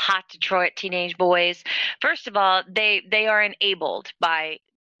little hot Detroit teenage boys? First of all, they are enabled by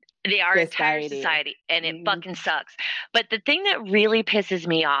our entire society, and it fucking sucks. But the thing that really pisses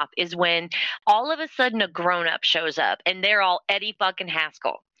me off is when all of a sudden a grown-up shows up and they're all Eddie fucking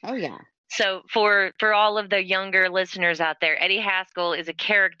Haskell. Oh, yeah. So for all of the younger listeners out there, Eddie Haskell is a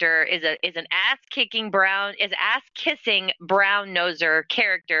character, is an ass-kissing brown noser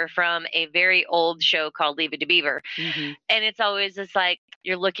character from a very old show called Leave It to Beaver. Mm-hmm. And it's always just like,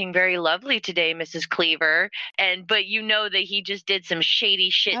 you're looking very lovely today, Mrs. Cleaver. But you know that he just did some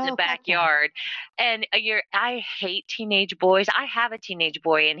shady shit in the backyard. And I hate teenage boys. I have a teenage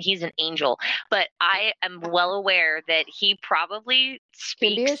boy and he's an angel, but I am well aware that he probably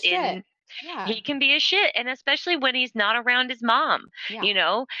speaks in. Yeah. He can be a shit, and especially when he's not around his mom,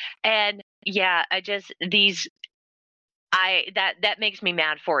 and that makes me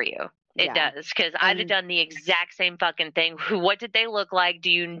mad for you. It does, because I'd have done the exact same fucking thing. What did they look like?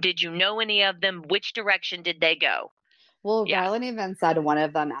 Did you know any of them? Which direction did they go? Well, Rylan even said one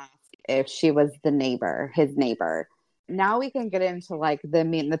of them asked if she was the neighbor, his neighbor. Now we can get into like the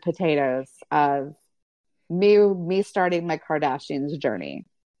meat and the potatoes of me starting my Kardashians journey.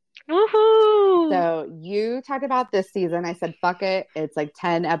 Woohoo! So you talked about this season. I said, fuck it. It's like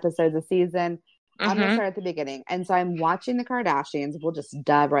 10 episodes a season. I'm going to start at the beginning. And so I'm watching the Kardashians. We'll just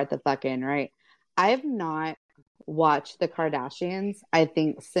dive right the fuck in, right? I have not watched the Kardashians, I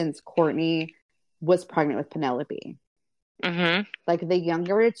think, since Kourtney was pregnant with Penelope. Like the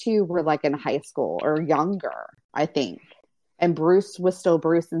younger two were like in high school or younger, I think. And Bruce was still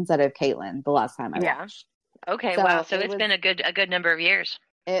Bruce instead of Caitlyn the last time I watched. Okay, so wow. So it's been a good number of years.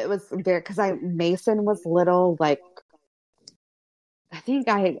 It was very, because Mason was little, like, I think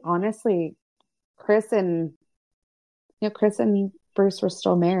Chris and Bruce were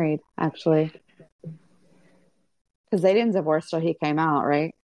still married, actually. Because they didn't divorce till he came out,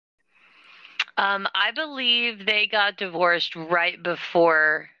 right? I believe they got divorced right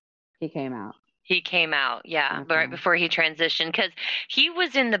before he came out. Yeah, okay. Right before he transitioned, because he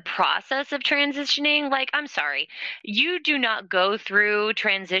was in the process of transitioning. Like, I'm sorry, you do not go through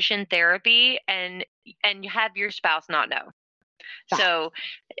transition therapy and have your spouse not know. So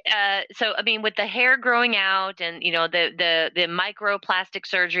I mean, with the hair growing out and, you know, the microplastic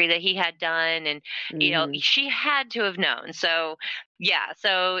surgery that he had done, and, you know, she had to have known. So, yeah.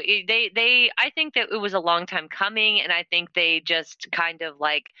 So I think that it was a long time coming, and I think they just kind of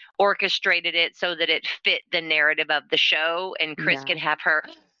like orchestrated it so that it fit the narrative of the show, and Chris could have her,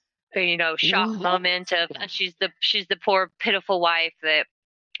 you know, shock moment of she's the poor pitiful wife that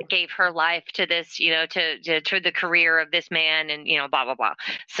gave her life to this, you know, to the career of this man, and, you know, blah, blah, blah.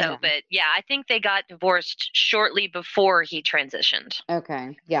 So, but yeah, I think they got divorced shortly before he transitioned.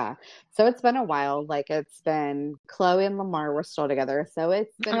 Okay. Yeah. So it's been a while. Like, it's been Chloe and Lamar were still together. So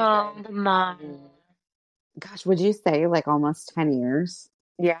it's been, Lamar. Gosh, would you say like almost 10 years?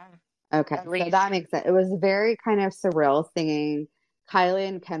 Yeah. Okay. So that makes sense. It was very kind of surreal seeing Kylie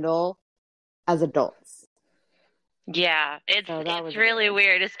and Kendall as adults. Yeah, it's really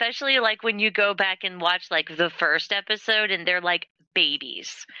weird, especially like when you go back and watch like the first episode and they're like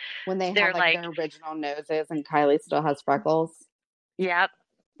babies. When they're have like their original noses and Kylie still has freckles. Yep.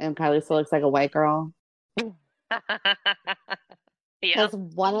 And Kylie still looks like a white girl. Because Yep.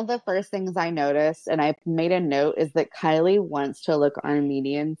 one of the first things I noticed, and I made a note, is that Kylie wants to look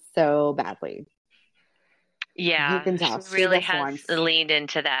Armenian so badly. Yeah, you can tell. She really has leaned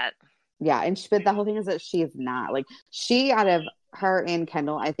into that. Yeah, but the whole thing is that she's not. Like, she, out of her and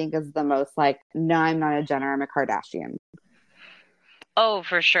Kendall, I think is the most like, no, I'm not a Jenner, I'm a Kardashian. Oh,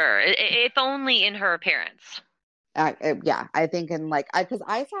 for sure. If only in her appearance. Yeah, I think in like, because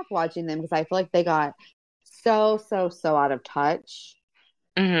I stopped watching them because I feel like they got so out of touch.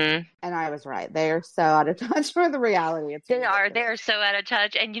 And I was right. They are so out of touch for the reality. They are so out of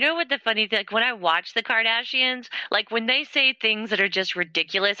touch. And you know what the funny thing, like when I watch the Kardashians, like when they say things that are just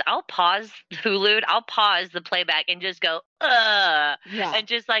ridiculous, I'll pause Hulu, I'll pause the playback and just go, and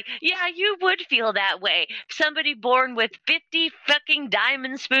just like, yeah, you would feel that way. Somebody born with 50 fucking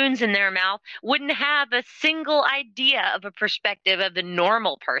diamond spoons in their mouth wouldn't have a single idea of a perspective of the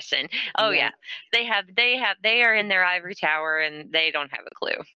normal person. Oh yeah. They are in their ivory tower and they don't have a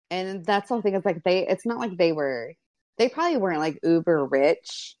clue. And that's the thing, is like it's not like they probably weren't like uber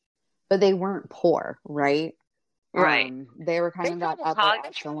rich, but they weren't poor, right? Right. They were kind of that upper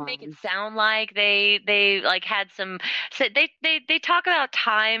echelon. Make it sound like they like had some. So they talk about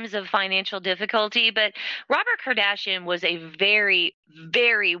times of financial difficulty, but Robert Kardashian was a very,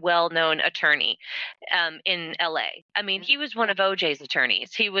 very well known attorney in LA. I mean, he was one of OJ's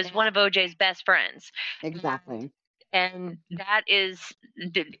attorneys. He was one of OJ's best friends. Exactly. And that is,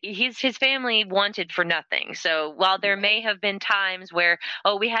 his family wanted for nothing. So while there may have been times where,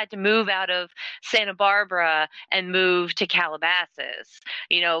 we had to move out of Santa Barbara and move to Calabasas,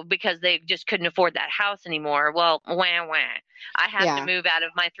 you know, because they just couldn't afford that house anymore. Well, I have to move out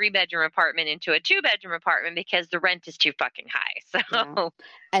of my 3-bedroom apartment into a 2-bedroom apartment because the rent is too fucking high. So,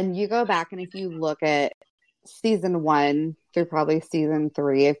 and you go back and if you look at season 1 through probably season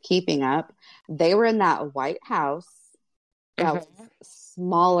 3 of Keeping Up, they were in that white house that was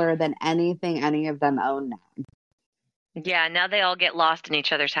smaller than anything any of them own now. Yeah, now they all get lost in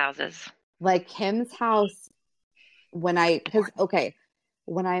each other's houses. Like Kim's house, when I'm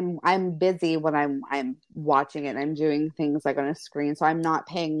busy when I'm watching it, I'm doing things like on a screen, so I'm not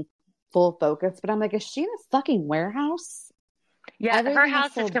paying full focus, but I'm like, is she in a fucking warehouse? Yeah, her Everything is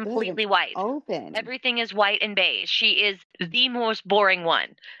house so is big and completely white. open. Everything is white and beige. She is the most boring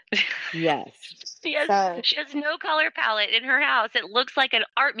one. Yes. She has no color palette in her house. It looks like an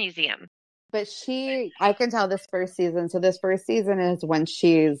art museum. But I can tell this first season. So this first season is when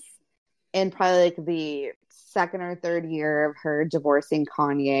she's in probably like the second or third year of her divorcing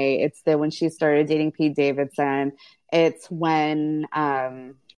Kanye. It's when she started dating Pete Davidson. It's when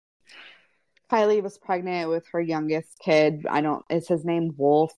Kylie was pregnant with her youngest kid. Is his name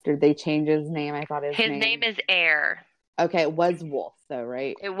Wolf? Did they change his name? I thought his name is Air. Okay, it was Wolf though,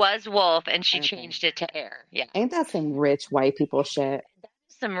 right? It was Wolf, and she changed it to Air. Yeah. Ain't that some rich white people shit?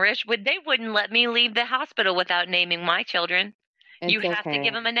 Some rich they wouldn't let me leave the hospital without naming my children. You have to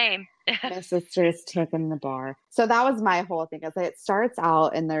give them a name. My sister's taking the bar. So that was my whole thing. It starts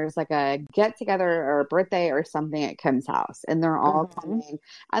out and there's like a get together or a birthday or something at Kim's house, and they're all coming,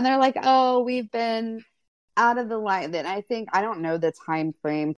 and they're like, "Oh, we've been out of the line." Then I don't know the time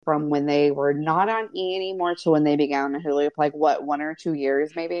frame from when they were not on E anymore to when they began on Hulu. Like what, 1 or 2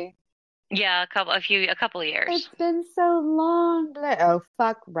 years, maybe? Yeah, a couple of years. It's been so long. Oh,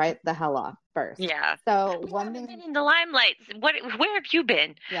 fuck right the hell off first. Yeah. So one thing been in the limelight. Where have you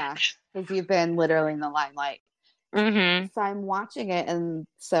been? Yeah, because you've been literally in the limelight. Mm-hmm. So I'm watching it, and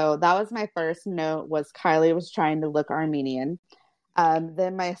so that was my first note. Was Kylie was trying to look Armenian.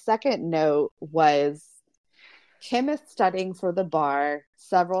 Then my second note was Kim is studying for the bar.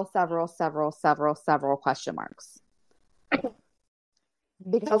 Several question marks.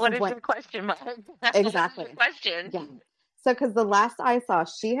 Because what is your question mark? Exactly. Question. Yeah. So, because the last I saw,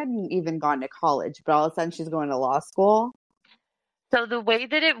 she hadn't even gone to college, but all of a sudden she's going to law school. So the way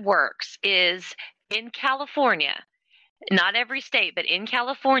that it works is in California, not every state, but in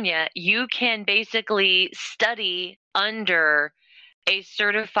California, you can basically study under a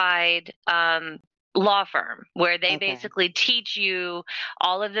certified law firm where they basically teach you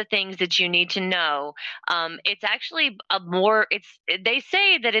all of the things that you need to know. It's actually they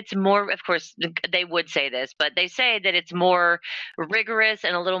say that it's more, of course they would say this, but they say that it's more rigorous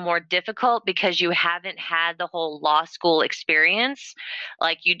and a little more difficult because you haven't had the whole law school experience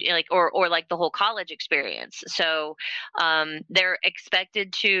like or like the whole college experience. So they're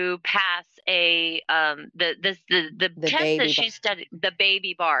expected to pass the test that she studied, the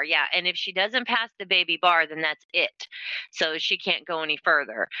baby bar. Yeah. And if she doesn't pass the baby bar, then that's it. So she can't go any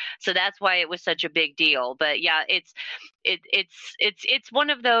further. So that's why it was such a big deal. But yeah, it's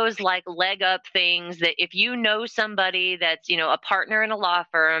one of those like leg up things that if you know somebody that's, a partner in a law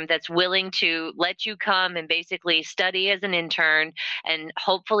firm that's willing to let you come and basically study as an intern and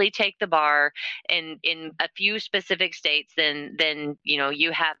hopefully take the bar in a few specific states, then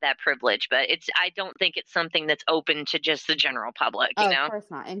you have that privilege. But I don't think it's something that's open to just the general public. Of course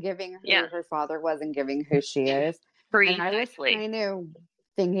not. And giving who her father was and giving who she is. And I was kind of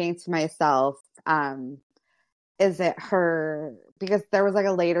thinking to myself, is it her? Because there was like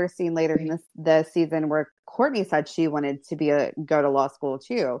a later scene later in the season where Courtney said she wanted to go to law school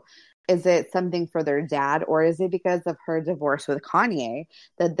too. Is it something for their dad, or is it because of her divorce with Kanye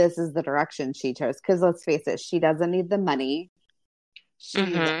that this is the direction she chose? Because let's face it, she doesn't need the money.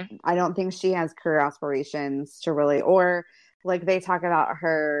 I don't think she has career aspirations to really, or like they talk about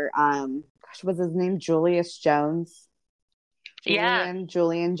her, was his name Julius Jones?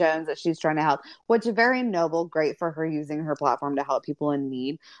 Julian Jones, that she's trying to help, which is very noble, great for her using her platform to help people in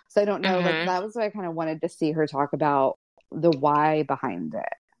need. So I don't know, like that was what I kind of wanted to see her talk about the why behind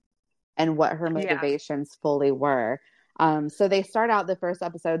it and what her motivations fully were. So they start out the first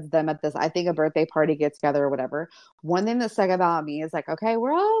episodes, them at this, I think a birthday party, get together or whatever. One thing that stuck about me is like, okay, we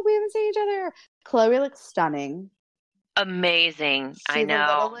haven't seen each other. Chloe looks stunning. Amazing. She's a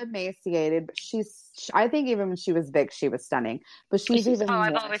little emaciated, but I think even when she was big, she was stunning. But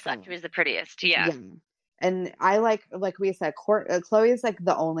I've always thought she was the prettiest. Yeah. And I like we said, Chloe's like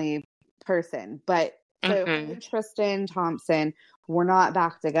the only person. But so Tristan Thompson were not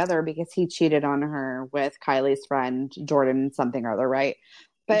back together because he cheated on her with Kylie's friend Jordan something or other, right?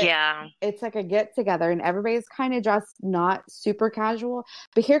 But it's like a get together and everybody's kind of dressed not super casual.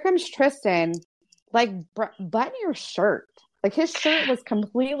 But here comes Tristan. Like, button your shirt. Like, his shirt was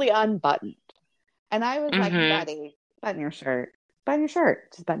completely unbuttoned. And I was like, buddy, button your shirt. Button your shirt.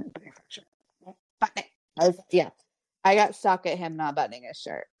 Just button your shirt. Button it. I got stuck at him not buttoning his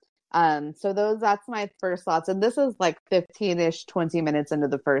shirt. So that's my first thoughts. And this is like 15-ish, 20 minutes into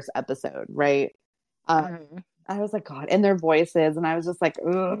the first episode, right? I was like, God. And their voices. And I was just like,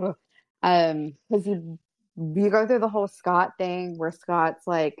 ugh. Because you go through the whole Scott thing where Scott's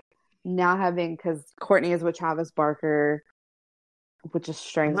like, now because Courtney is with Travis Barker, which is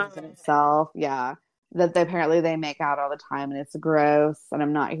strange in itself. Yeah. that apparently they make out all the time and it's gross, and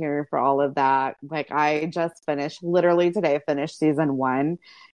I'm not here for all of that. Like, I just literally today finished season 1,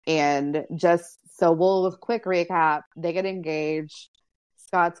 and just so with quick recap, they get engaged.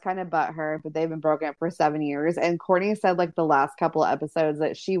 Scott's kind of butthurt, but they've been broken up for 7 years. And Courtney said, like, the last couple of episodes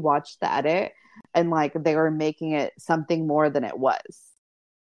that she watched the edit and, like, they were making it something more than it was.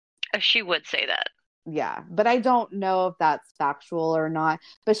 She would say that. Yeah, but I don't know if that's factual or not.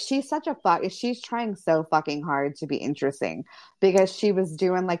 But she's such a she's trying so fucking hard to be interesting, because she was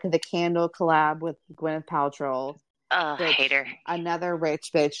doing, like, the candle collab with Gwyneth Paltrow. Oh, hate her. Another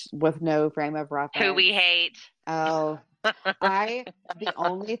rich bitch with no frame of reference. Who we hate. Oh, the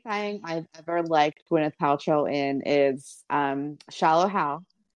only thing I've ever liked Gwyneth Paltrow in is Shallow Hal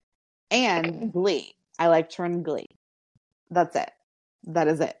and Glee. I liked her in Glee. That's it. That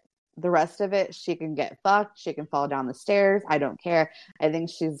is it. The rest of it, she can get fucked. She can fall down the stairs. I don't care. I think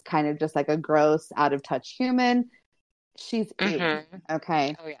she's kind of just like a gross, out of touch human. She's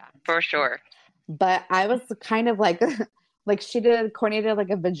okay. Oh yeah, for sure. But I was kind of like, like Courtney did like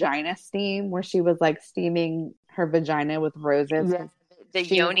a vagina steam where she was like steaming her vagina with roses. Yeah. The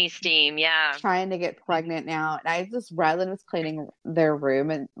yoni steam, yeah. Trying to get pregnant now. And I just, Rylan was cleaning their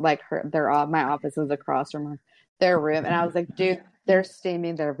room, and like my office was across from their room. And I was like, dude, they're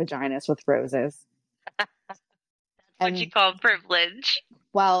steaming their vaginas with roses. That's what you call privilege.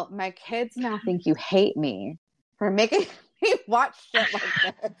 Well, my kids now think you hate me for making me watch shit like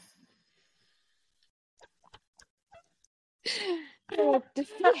this. Oh, does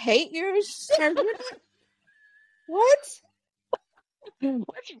he hate you? What?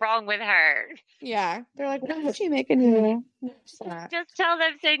 What's wrong with her? Yeah. They're like, what is she making you? Just tell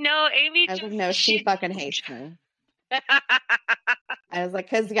them, say, no, Amy. I was like, no, she fucking hates me. I was like,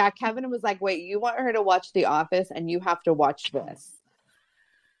 because, yeah, Kevin was like, wait, you want her to watch The Office and you have to watch this.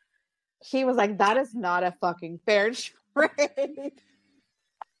 He was like, that is not a fucking fair trade.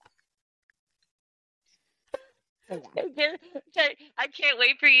 I can't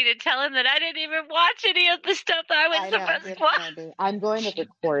wait for you to tell him that I didn't even watch any of the stuff I was supposed to watch. I'm going to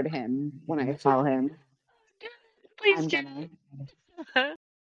record him when I tell him. Please do.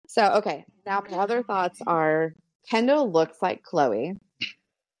 So, okay. Now, my other thoughts are, Kendall looks like Chloe.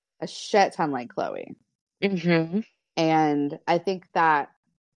 A shit ton like Chloe. Mm-hmm. And I think that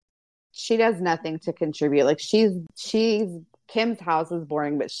she does nothing to contribute. Like, Kim's house is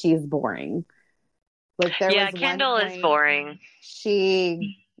boring, but she's boring. Like, Kendall is boring.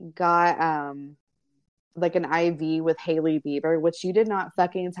 She got like an IV with Hailey Bieber, which you did not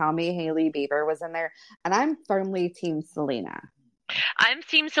fucking tell me Hailey Bieber was in there. And I'm firmly team Selena. I'm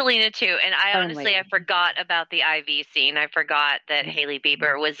team Selena too, and honestly I forgot about the IV scene. I forgot that Hailey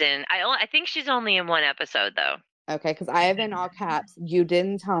Bieber was in. I think she's only in one episode though. Okay, because I have in all caps. You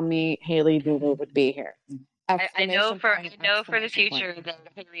didn't tell me Hailey Bieber would be here. I know for the future that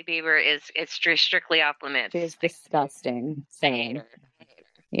Hailey Bieber is strictly off limits. She's disgusting. Same.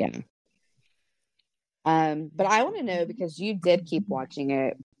 Yeah. But I want to know, because you did keep watching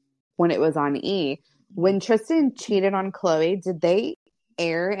it when it was on E. When Tristan cheated on Chloe, did they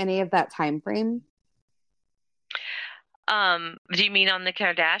air any of that time frame? Do you mean on the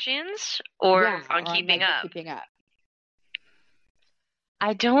Kardashians or on Keeping Up? Keeping Up.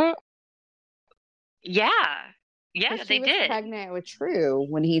 I don't. Yeah, they did. She was pregnant with True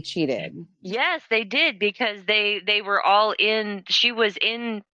when he cheated. Yes, they did, because they were all in. She was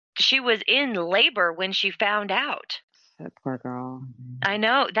in labor when she found out. That poor girl. I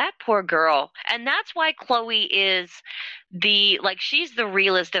know, that poor girl. And that's why Chloe is she's the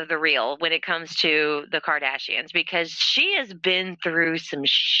realest of the real when it comes to the Kardashians, because she has been through some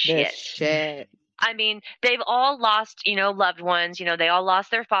shit. I mean, they've all lost, loved ones. They all lost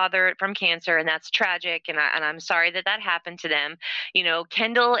their father from cancer, and that's tragic. And I'm sorry that happened to them.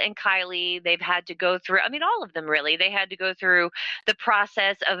 Kendall and Kylie, they've had to go through, all of them really, they had to go through the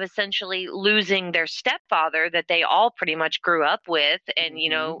process of essentially losing their stepfather that they all pretty much grew up with, and,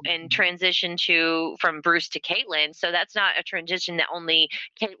 and transition from Bruce to Caitlyn. So that's not a transition that only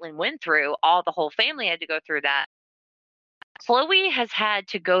Caitlyn went through. The whole family had to go through that. Chloe has had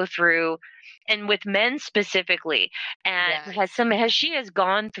to go through, and with men specifically, and she has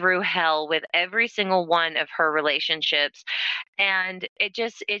gone through hell with every single one of her relationships, and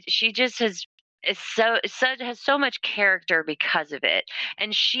she just has so much character because of it,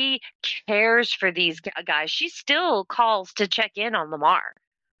 and she cares for these guys. She still calls to check in on Lamar.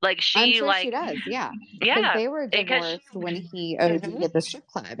 Like I'm sure she does, yeah. Because they were divorced when he OD'd at the strip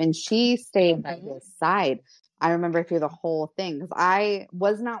club, and she stayed by his side. I remember through the whole thing because I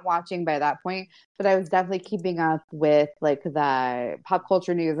was not watching by that point, but I was definitely keeping up with like the pop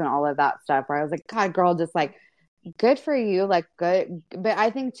culture news and all of that stuff. Where I was like, God, girl, just like good for you, like good. But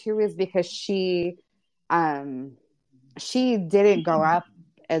I think too is because she didn't grow up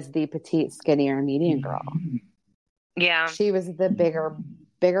as the petite, skinny, or medium girl. Yeah. She was the bigger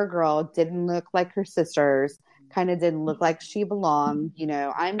girl, didn't look like her sisters, kind of didn't look like she belonged. You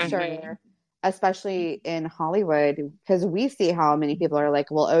know, I'm sure, especially in Hollywood, because we see how many people are like,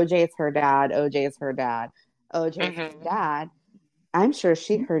 well, OJ is her dad, OJ is her dad, OJ is her dad. I'm sure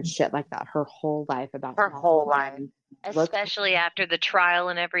she heard shit like that her whole life about her whole life. Especially after the trial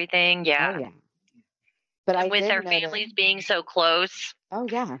and everything. Yeah. Oh, yeah. But and with their families being so close. Oh,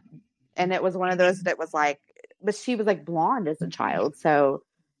 yeah. And it was one of those that was like, but she was like blonde as a child. So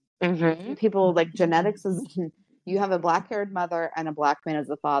people like genetics is, you have a black haired mother and a black man as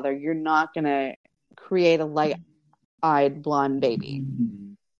a father. You're not going to create a light eyed blonde baby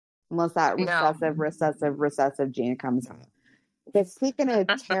unless that recessive gene comes out. But speaking of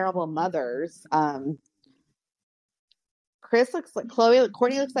terrible mothers, Chris looks like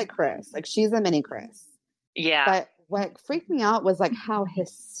Courtney looks like Chris. Like she's a mini Chris. Yeah. But what freaked me out was like how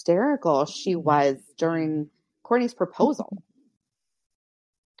hysterical she was during Courtney's proposal.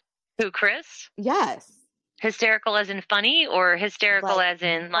 Who, Chris? Yes. Hysterical as in funny, or hysterical like, as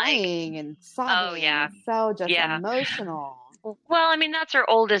in like crying and sobbing? Oh yeah. And so just emotional. Well, I mean that's her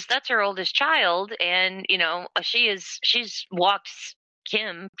oldest child, and you know she's walked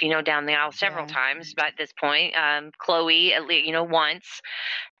Kim, you know, down the aisle several times by this point. Chloe, at least, you know, once,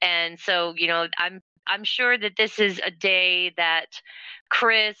 and so you know I'm sure that this is a day that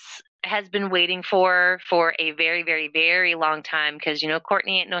Chris has been waiting for a very, very, very long time, because you know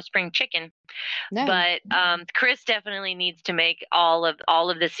Courtney ain't no spring chicken. No. But Chris definitely needs to make all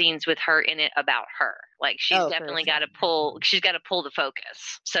of the scenes with her in it about her. Like she's definitely got to pull the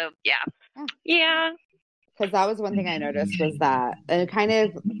focus. So yeah. Because that was one thing I noticed was that, and kind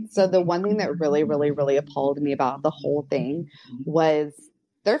of, so the one thing that really, really, really appalled me about the whole thing was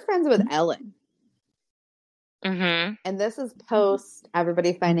they're friends with Ellen. Mm-hmm. And this is post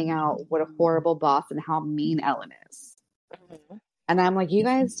everybody finding out what a horrible boss and how mean Ellen is. Mm-hmm. And I'm like, you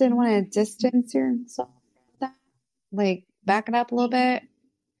guys didn't want to distance yourself from that? Like, back it up a little bit?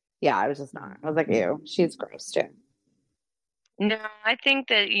 Yeah, I was just not. I was like, ew, she's gross too. No, I think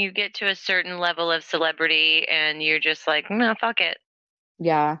that you get to a certain level of celebrity and you're just like, no, fuck it.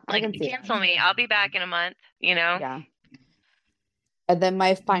 Yeah. Like, cancel me. I'll be back in a month, you know? Yeah. And then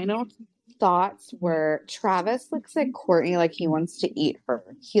my final thoughts were Travis looks at Courtney like he wants to eat her.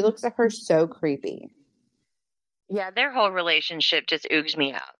 He looks at her so creepy. Yeah, their whole relationship just oogs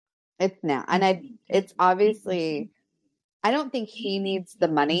me out. It's obviously, I don't think he needs the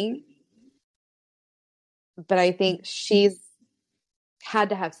money, but I think she's had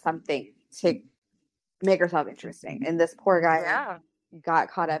to have something to make herself interesting. And this poor guy got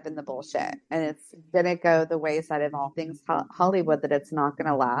caught up in the bullshit. And it's going to go the wayside of all things Hollywood, that it's not going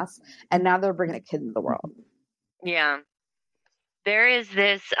to last. And now they're bringing a kid into the world. Yeah. There's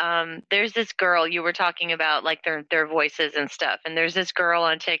this girl you were talking about, like their voices and stuff. And there's this girl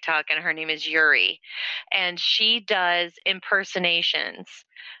on TikTok and her name is Yuri. And she does impersonations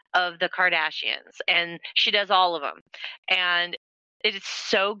of the Kardashians, and she does all of them. And it's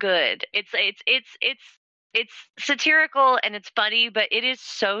so good. It's satirical and it's funny, but it is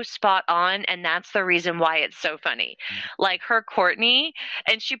so spot on, and that's the reason why it's so funny. Like her Courtney,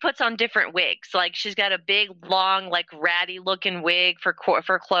 and she puts on different wigs. Like she's got a big, long, like ratty looking wig for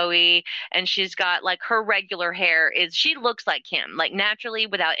Chloe, and she's got like her regular hair she looks like Kim, like naturally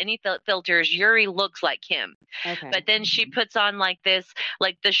without any filters. Yuri looks like Kim, but then she puts on like this,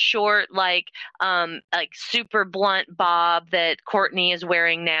 like the short, like super blunt bob that Courtney is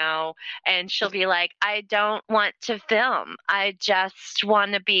wearing now, and she'll be like, I don't want to film. I just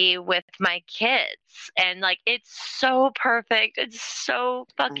want to be with my kids. And like, it's so perfect. It's so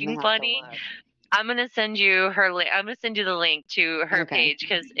fucking funny. I'm going to send you her link. I'm going to send you the link to her page,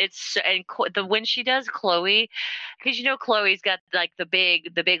 because it's, and when she does Chloe, because you know Chloe's got like the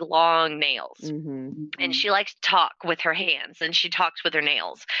big long nails, and she likes to talk with her hands, and she talks with her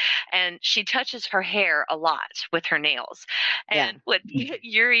nails, and she touches her hair a lot with her nails. And what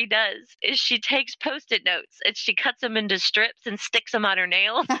Yuri does is she takes Post-it notes and she cuts them into strips and sticks them on her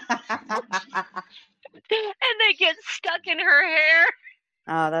nails, and they get stuck in her hair.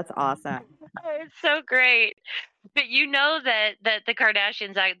 Oh, that's awesome. It's so great. But you know that the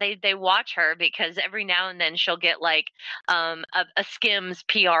Kardashians, they watch her because every now and then she'll get like a Skims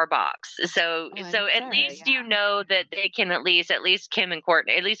PR box. So at least you know that they can at least Kim and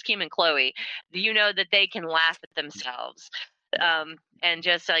Courtney, at least Kim and Chloe, you know that they can laugh at themselves. And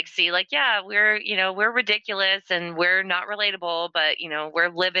just like see like, yeah, we're ridiculous and we're not relatable, but we're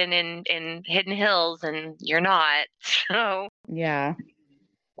living in Hidden Hills and you're not. So yeah.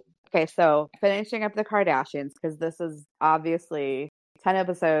 Okay, so finishing up the Kardashians, because this is obviously 10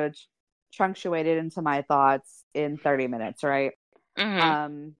 episodes truncated into my thoughts in 30 minutes, right?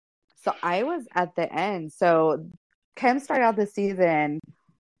 Mm-hmm. So I was at the end. So Kim started out the season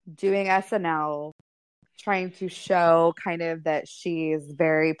doing SNL, trying to show kind of that she's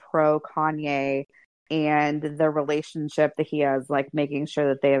very pro Kanye and the relationship that he has, like making sure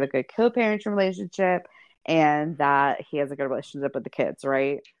that they have a good co-parenting relationship and that he has a good relationship with the kids,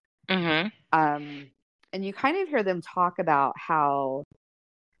 right? Mm-hmm. And you kind of hear them talk about how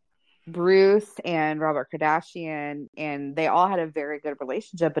Bruce and Robert Kardashian, and they all had a very good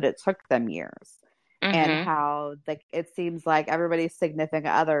relationship, but it took them years. Mm-hmm. And how like it seems like everybody's significant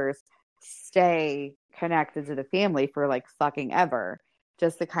others stay connected to the family for like fucking ever.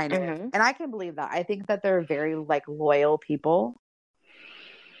 Just to kind of, and I can believe that. I think that they're very like loyal people.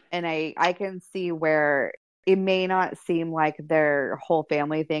 And I can see where it may not seem like their whole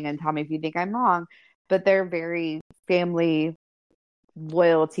family thing, and tell me if you think I'm wrong, but they're very family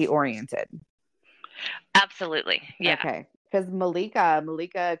loyalty oriented. Absolutely. Yeah. Okay. Because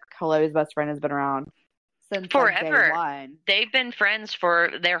Malika, Chloe's best friend, has been around since forever. Like, day one. They've been friends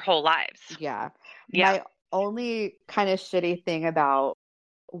for their whole lives. Yeah. My only kind of shitty thing about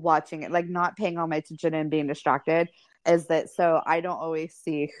watching it, like not paying all my attention and being distracted, is that so I don't always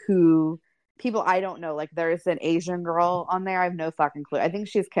see who people I don't know. Like there's an Asian girl on there. I have no fucking clue. I think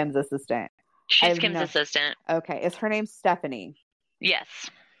she's Kim's assistant. She's Kim's assistant. Okay. Is her name Stephanie? Yes.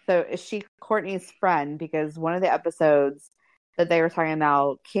 So is she Courtney's friend? Because one of the episodes that they were talking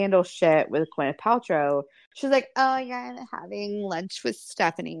about candle shit with Gwyneth Paltrow, she's like, oh yeah, I'm having lunch with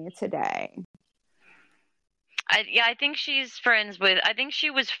Stephanie today. I think she's friends with. I think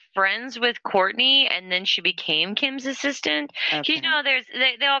she was friends with Courtney, and then she became Kim's assistant. Okay.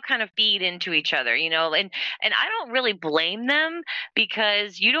 They all kind of feed into each other, and I don't really blame them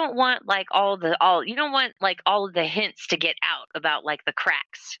because you don't want like all of the hints to get out about like the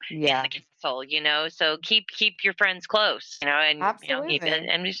cracks in the castle, So keep your friends close, and absolutely,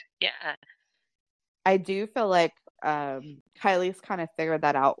 and just, yeah. I do feel like Kylie's kind of figured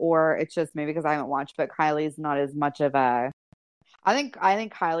that out, or it's just maybe because I haven't watched, but Kylie's not as much of a. I think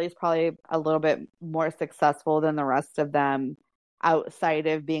Kylie's probably a little bit more successful than the rest of them outside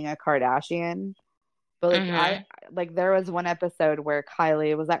of being a Kardashian. But like there was one episode where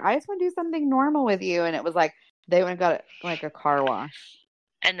Kylie was like, I just want to do something normal with you, and it was like they went and got like a car wash,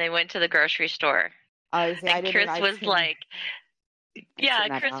 and they went to the grocery store. And Chris was like.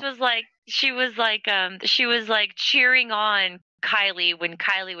 Yeah, Chris was like, she was like cheering on Kylie when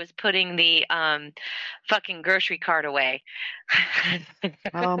Kylie was putting the fucking grocery cart away.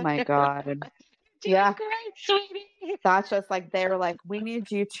 Oh my God. Yeah. Great, sweetie. That's just like, they were like, we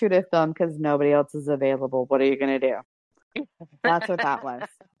need you two to film because nobody else is available. What are you going to do? That's what that was.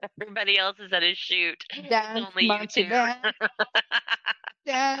 Everybody else is at a shoot. Dance, only monkey you two. Dance.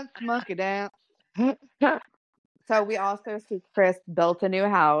 Dance, monkey dance. So we also see Chris built a new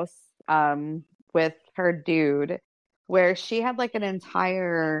house with her dude where she had like an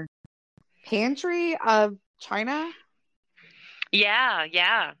entire pantry of china. Yeah,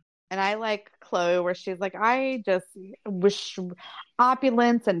 yeah. And I like Chloe where she's like, I just wish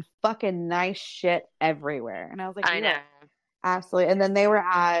opulence and fucking nice shit everywhere. And I was like, I know. Absolutely. And then they were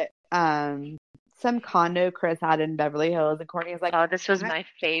at some condo Chris had in Beverly Hills, and Courtney's like, oh, this was my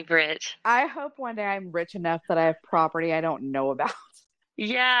favorite. I hope one day I'm rich enough that I have property I don't know about.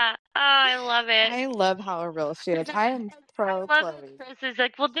 Yeah. Oh, I love it. I love how real she is. I am pro Chloe. Chris is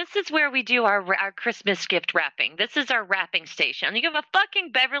like, well, this is where we do our Christmas gift wrapping. This is our wrapping station. You have a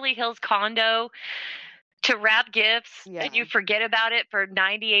fucking Beverly Hills condo to wrap gifts, and you forget about it for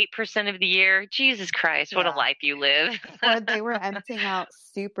 98% of the year. Jesus Christ, what a life you live. But they were emptying out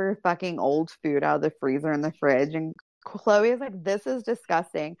super fucking old food out of the freezer and the fridge, and Chloe is like, this is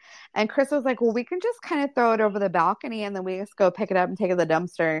disgusting. And Chris was like, well, we can just kind of throw it over the balcony and then we just go pick it up and take it to the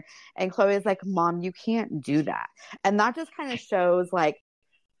dumpster. And Chloe is like, Mom, you can't do that. And that just kind of shows like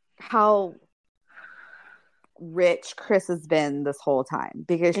how rich Chris has been this whole time,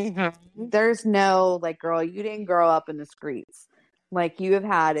 because there's no like, girl, you didn't grow up in the streets like you have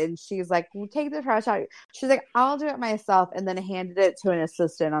had. And she's like, well, take the trash out. She's like, I'll do it myself, and then handed it to an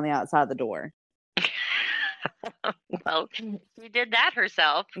assistant on the outside of the door. Well, she did that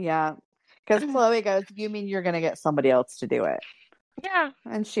herself. Yeah. Because Chloe goes, you mean you're going to get somebody else to do it? Yeah.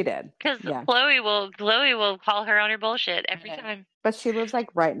 And she did. Because Chloe will call her on her bullshit every time. But she lives like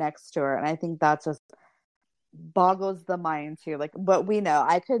right next to her. And I think that just boggles the mind too. Like, but we know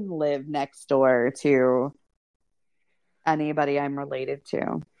I couldn't live next door to anybody I'm related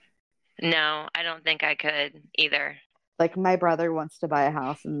to. No, I don't think I could either. Like my brother wants to buy a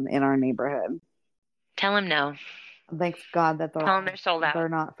house in our neighborhood. Tell him no. Thanks God that they're sold out. They're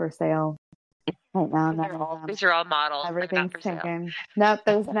not for sale. Right now, these are all models. Everything's taken. Nope,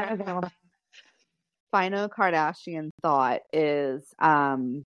 there's none available. Final Kardashian thought is,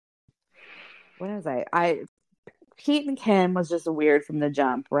 what is Pete and Kim was just weird from the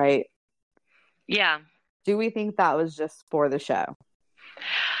jump, right? Yeah. Do we think that was just for the show?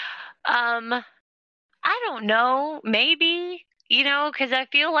 I don't know. Maybe, because I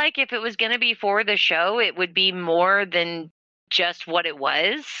feel like if it was going to be for the show, it would be more than just what it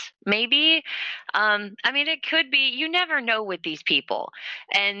was, maybe. I mean, it could be. You never know with these people.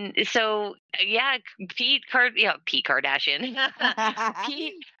 And so, yeah, Pete Kardashian.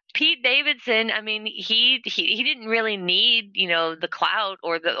 Pete Davidson, I mean, he didn't really need, the clout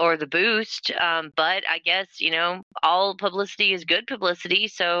or the boost. But I guess, all publicity is good publicity.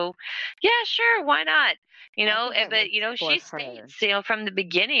 So yeah, sure. Why not? But she states, from the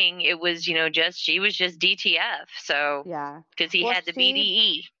beginning, it was, she was just DTF. So yeah, because he had the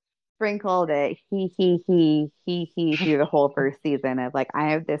BDE. Sprinkled it, he through the whole first season of like,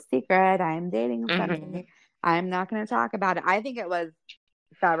 I have this secret, I'm dating somebody, I'm not going to talk about it. I think it was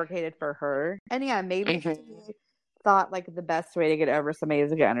fabricated for her, and yeah, maybe she thought like the best way to get over somebody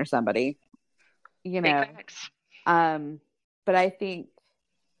is to get under somebody, Big facts. But I think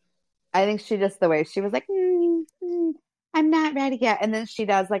she just, the way she was like, I'm not ready yet, and then she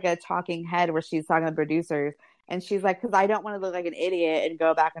does like a talking head where she's talking to producers. And she's like, because I don't want to look like an idiot and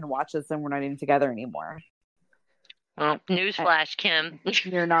go back and watch this and we're not even together anymore. Well, newsflash, Kim.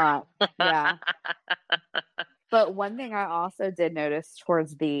 You're not. Yeah. But one thing I also did notice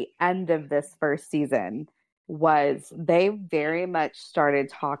towards the end of this first season was they very much started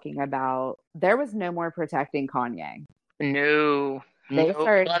talking about, there was no more protecting Kanye. No. They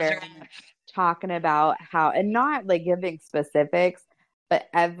started very much talking about how, and not like giving specifics, but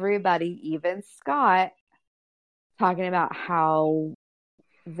everybody, even Scott, talking about how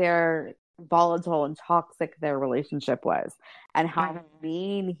they're volatile and toxic their relationship was and how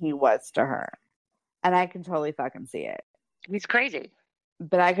mean he was to her. And I can totally fucking see it. He's crazy.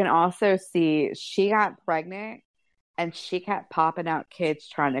 But I can also see she got pregnant and she kept popping out kids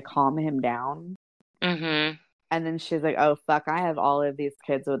trying to calm him down. Mm-hmm. And then she's like, oh, fuck, I have all of these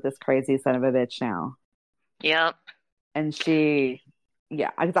kids with this crazy son of a bitch now. Yep. And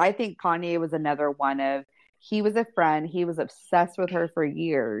because I think Kanye was another one of, he was a friend. He was obsessed with her for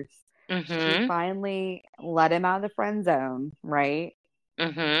years. Mm-hmm. She finally let him out of the friend zone, right?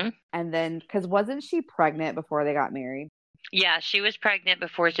 Mm-hmm. And then, because wasn't she pregnant before they got married? Yeah, she was pregnant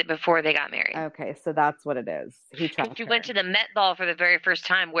before they got married. Okay, so that's what it is. She went to the Met Ball for the very first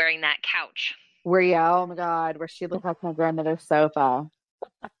time wearing that couch. Oh my God, where she looked like my grandmother's sofa.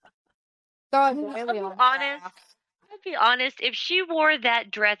 I'd be honest, if she wore that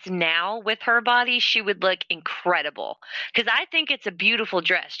dress now with her body, she would look incredible. Because I think it's a beautiful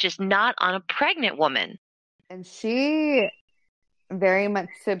dress, just not on a pregnant woman. And she very much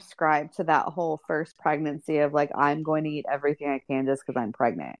subscribed to that whole first pregnancy of like, I'm going to eat everything I can just because I'm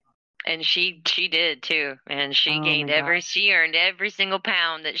pregnant. And she did too. And she she earned every single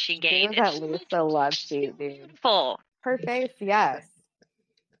pound that she gained. She was at least a love seat, dude. Beautiful. Her face, yes.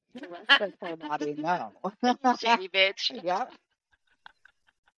 The rest of her body, no. Shady bitch. Yep.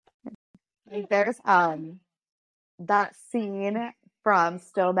 There's that scene from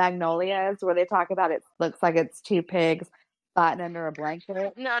Still Magnolias where they talk about it looks like it's two pigs fighting under a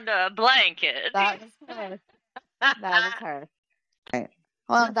blanket. No, under a blanket. That was her. That was her. Right.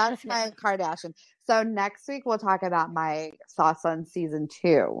 Well, that's my Kardashian. So next week we'll talk about my thoughts on season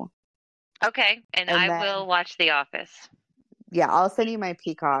 2. Okay, and I will watch The Office. Yeah, I'll send you my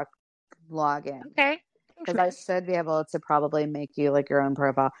Peacock login. Okay. Because I should be able to probably make you like your own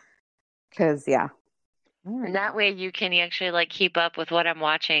profile. Because, yeah. And that way you can actually like keep up with what I'm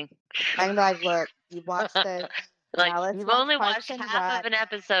watching. I'm like, look, you watched it. Like, you've only watched half of an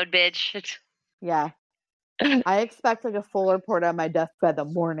episode, bitch. Yeah. I expect like a full report on my deathbed in the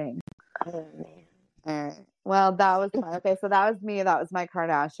morning. Oh, man. All right. Well, that was okay. So that was me. That was my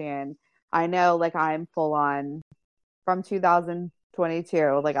Kardashian. I know, like, I'm full on from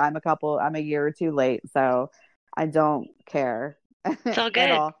 2022. Like, I'm a year or two late, so I don't care. It's all good.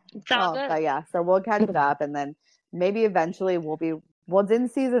 at all. It's all good. But yeah, so we'll catch it up, and then maybe eventually didn't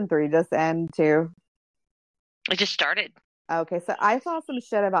season 3 just end too? It just started. Okay, so I saw some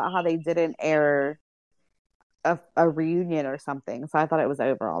shit about how they didn't air a reunion or something, so I thought it was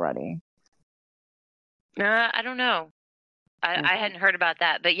over already. I don't know. I hadn't heard about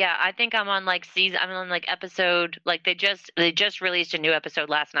that, but yeah, I think I'm on like episode, like they just released a new episode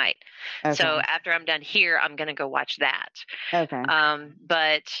last night. Okay. So after I'm done here, I'm gonna go watch that. Okay.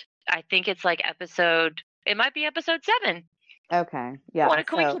 But I think it's like it might be episode 7. Okay. Yeah. What a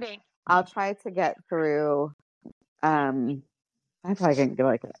coincidence. I'll try to get through. I probably can go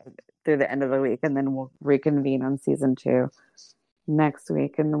like through the end of the week, and then we'll reconvene on season 2 next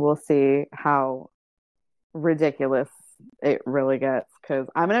week, and we'll see how ridiculous it really gets, because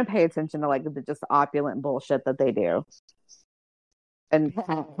I'm gonna pay attention to like the just opulent bullshit that they do, and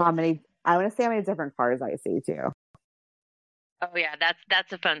I want to see how many different cars I see too. Oh yeah,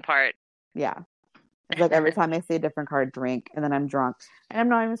 that's a fun part. Yeah, it's like every time I see a different car, drink, and then I'm drunk, and I'm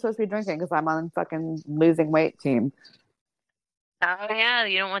not even supposed to be drinking because I'm on fucking losing weight team. Oh yeah,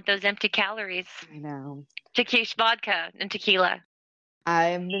 you don't want those empty calories. I know. Tequila, vodka, and tequila.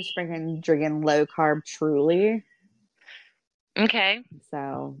 I'm just drinking low carb Truly. Okay.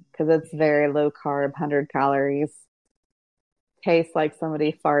 So, because it's very low carb, 100 calories. Tastes like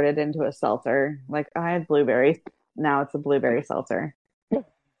somebody farted into a seltzer. Like, I had blueberry. Now it's a blueberry seltzer. But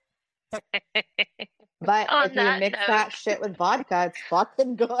if you mix that shit with vodka, it's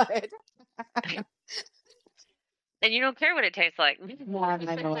fucking good. And you don't care what it tastes like. No, I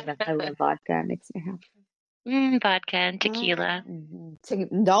love vodka. It makes me happy. Vodka and tequila.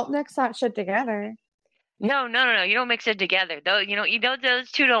 Don't mix that shit together. No. You don't mix it together. Though,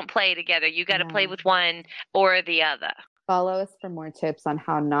 those two don't play together. You got to play with one or the other. Follow us for more tips on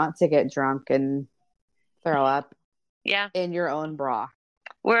how not to get drunk and throw up. Yeah. In your own bra.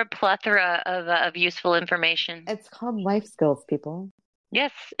 We're a plethora of useful information. It's called life skills, people.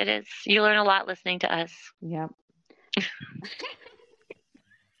 Yes, it is. You learn a lot listening to us. Yep.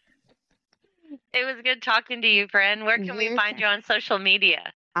 It was good talking to you, friend. Where can we find you on social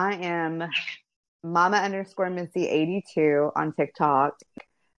media? I am Mama_Missy82 on TikTok,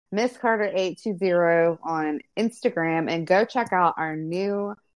 Miss Carter 820 on Instagram, and go check out our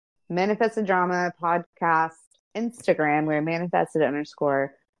new Manifested Drama podcast Instagram. We're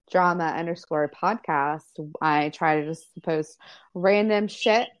Manifested_Drama_podcast. I try to just post random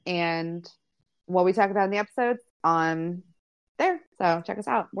shit and what we talk about in the episodes on there. So check us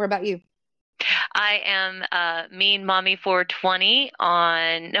out. What about you? I am Mean Mommy 420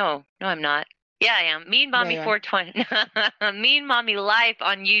 on no, I'm not. Yeah, I am. Mean Mommy 420. Mean Mommy Life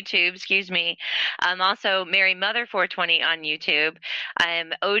on YouTube, excuse me. I'm also Mary Mother 420 on YouTube.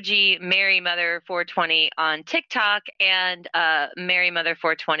 I'm OG Mary Mother 420 on TikTok and Mary Mother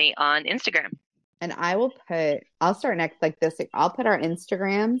 420 on Instagram. And I'll start next like this. I'll put our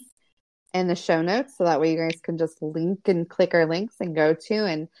Instagrams in the show notes so that way you guys can just link and click our links and go to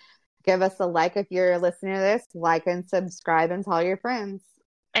and give us a like if you're listening to this. Like and subscribe and tell your friends.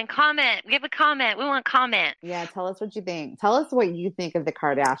 And comment. Give a comment. We want comments. Yeah, tell us what you think. Tell us what you think of the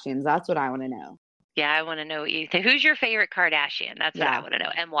Kardashians. That's what I want to know. Yeah, I want to know what you think. Who's your favorite Kardashian? That's what I want to know.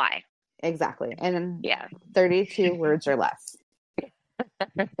 And why. Exactly. And 32 words or less.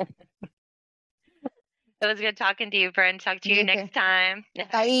 It was good talking to you, friend. Talk to you next time.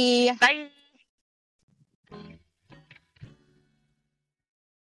 Bye. Bye.